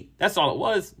for me. That's all it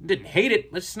was. Didn't hate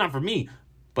it. That's just not for me.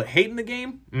 But hating the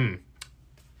game?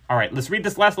 All right, let's read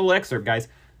this last little excerpt, guys.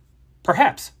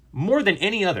 Perhaps, more than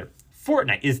any other,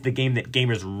 Fortnite is the game that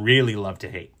gamers really love to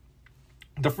hate.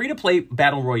 The free-to-play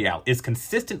Battle Royale is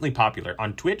consistently popular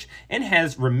on Twitch and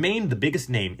has remained the biggest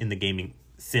name in the gaming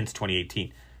since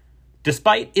 2018.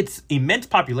 Despite its immense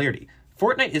popularity,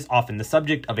 Fortnite is often the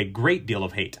subject of a great deal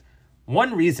of hate.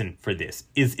 One reason for this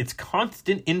is its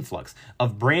constant influx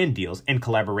of brand deals and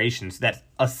collaborations that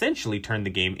essentially turn the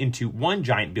game into one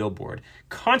giant billboard,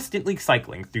 constantly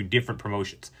cycling through different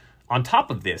promotions. On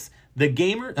top of this, the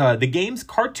game's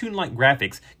cartoon-like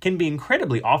graphics can be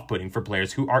incredibly off-putting for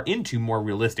players who are into more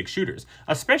realistic shooters,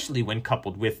 especially when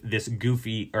coupled with its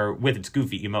goofy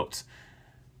emotes.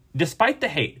 Despite the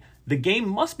hate, the game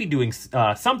must be doing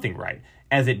something right,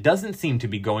 as it doesn't seem to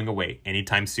be going away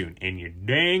anytime soon. And you're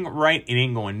dang right, it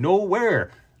ain't going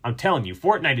nowhere. I'm telling you,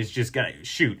 Fortnite is just gonna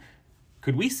shoot.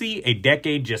 Could we see a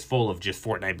decade just full of just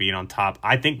Fortnite being on top?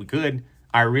 I think we could.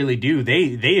 I really do.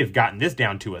 They have gotten this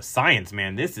down to a science,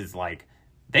 man. This is like,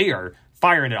 they are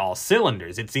firing at all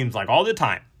cylinders. It seems like all the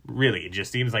time. Really, it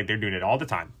just seems like they're doing it all the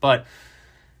time. But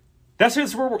that's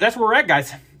where we're at,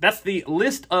 guys. That's the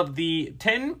list of the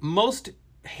 10 most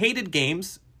hated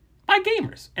games by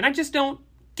gamers. And I just don't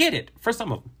get it for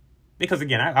some of them. Because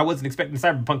again, I wasn't expecting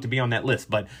Cyberpunk to be on that list,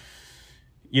 but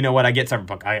you know what? I get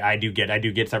Cyberpunk. I do get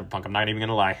Cyberpunk. I'm not even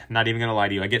gonna lie. Not even gonna lie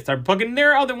to you. I get Cyberpunk, and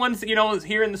there are other ones,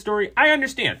 here in the story. I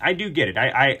understand. I do get it.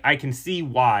 I can see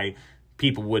why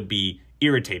people would be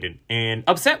irritated and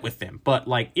upset with them. But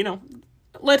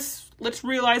let's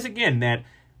realize again that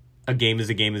a game is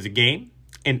a game is a game,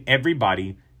 and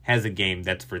everybody has a game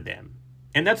that's for them.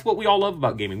 And that's what we all love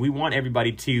about gaming. We want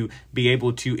everybody to be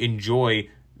able to enjoy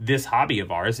this hobby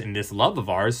of ours and this love of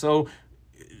ours. So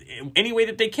any way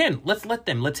that they can,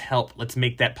 let's help, let's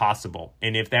make that possible.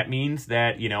 And if that means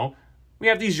that, we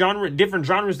have these different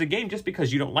genres of the game, just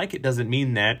because you don't like it doesn't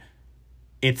mean that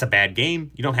it's a bad game.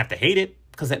 You don't have to hate it,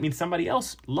 because that means somebody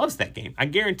else loves that game. I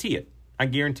guarantee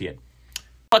it.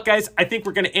 But guys, I think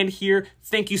we're going to end here.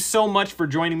 Thank you so much for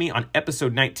joining me on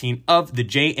episode 19 of the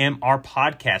JMR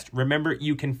podcast. Remember,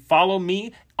 you can follow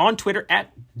me on Twitter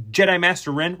at Jedi Master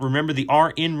Ren. Remember, the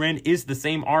R in Ren is the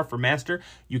same R for Master.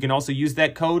 You can also use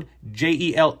that code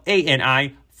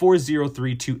JELANI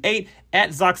 40328 at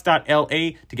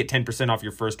Zox.LA to get 10% off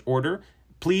your first order.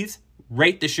 Please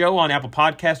rate the show on Apple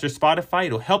Podcasts or Spotify.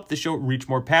 It'll help the show reach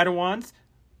more Padawans.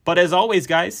 But as always,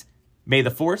 guys, may the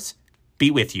Force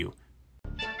be with you.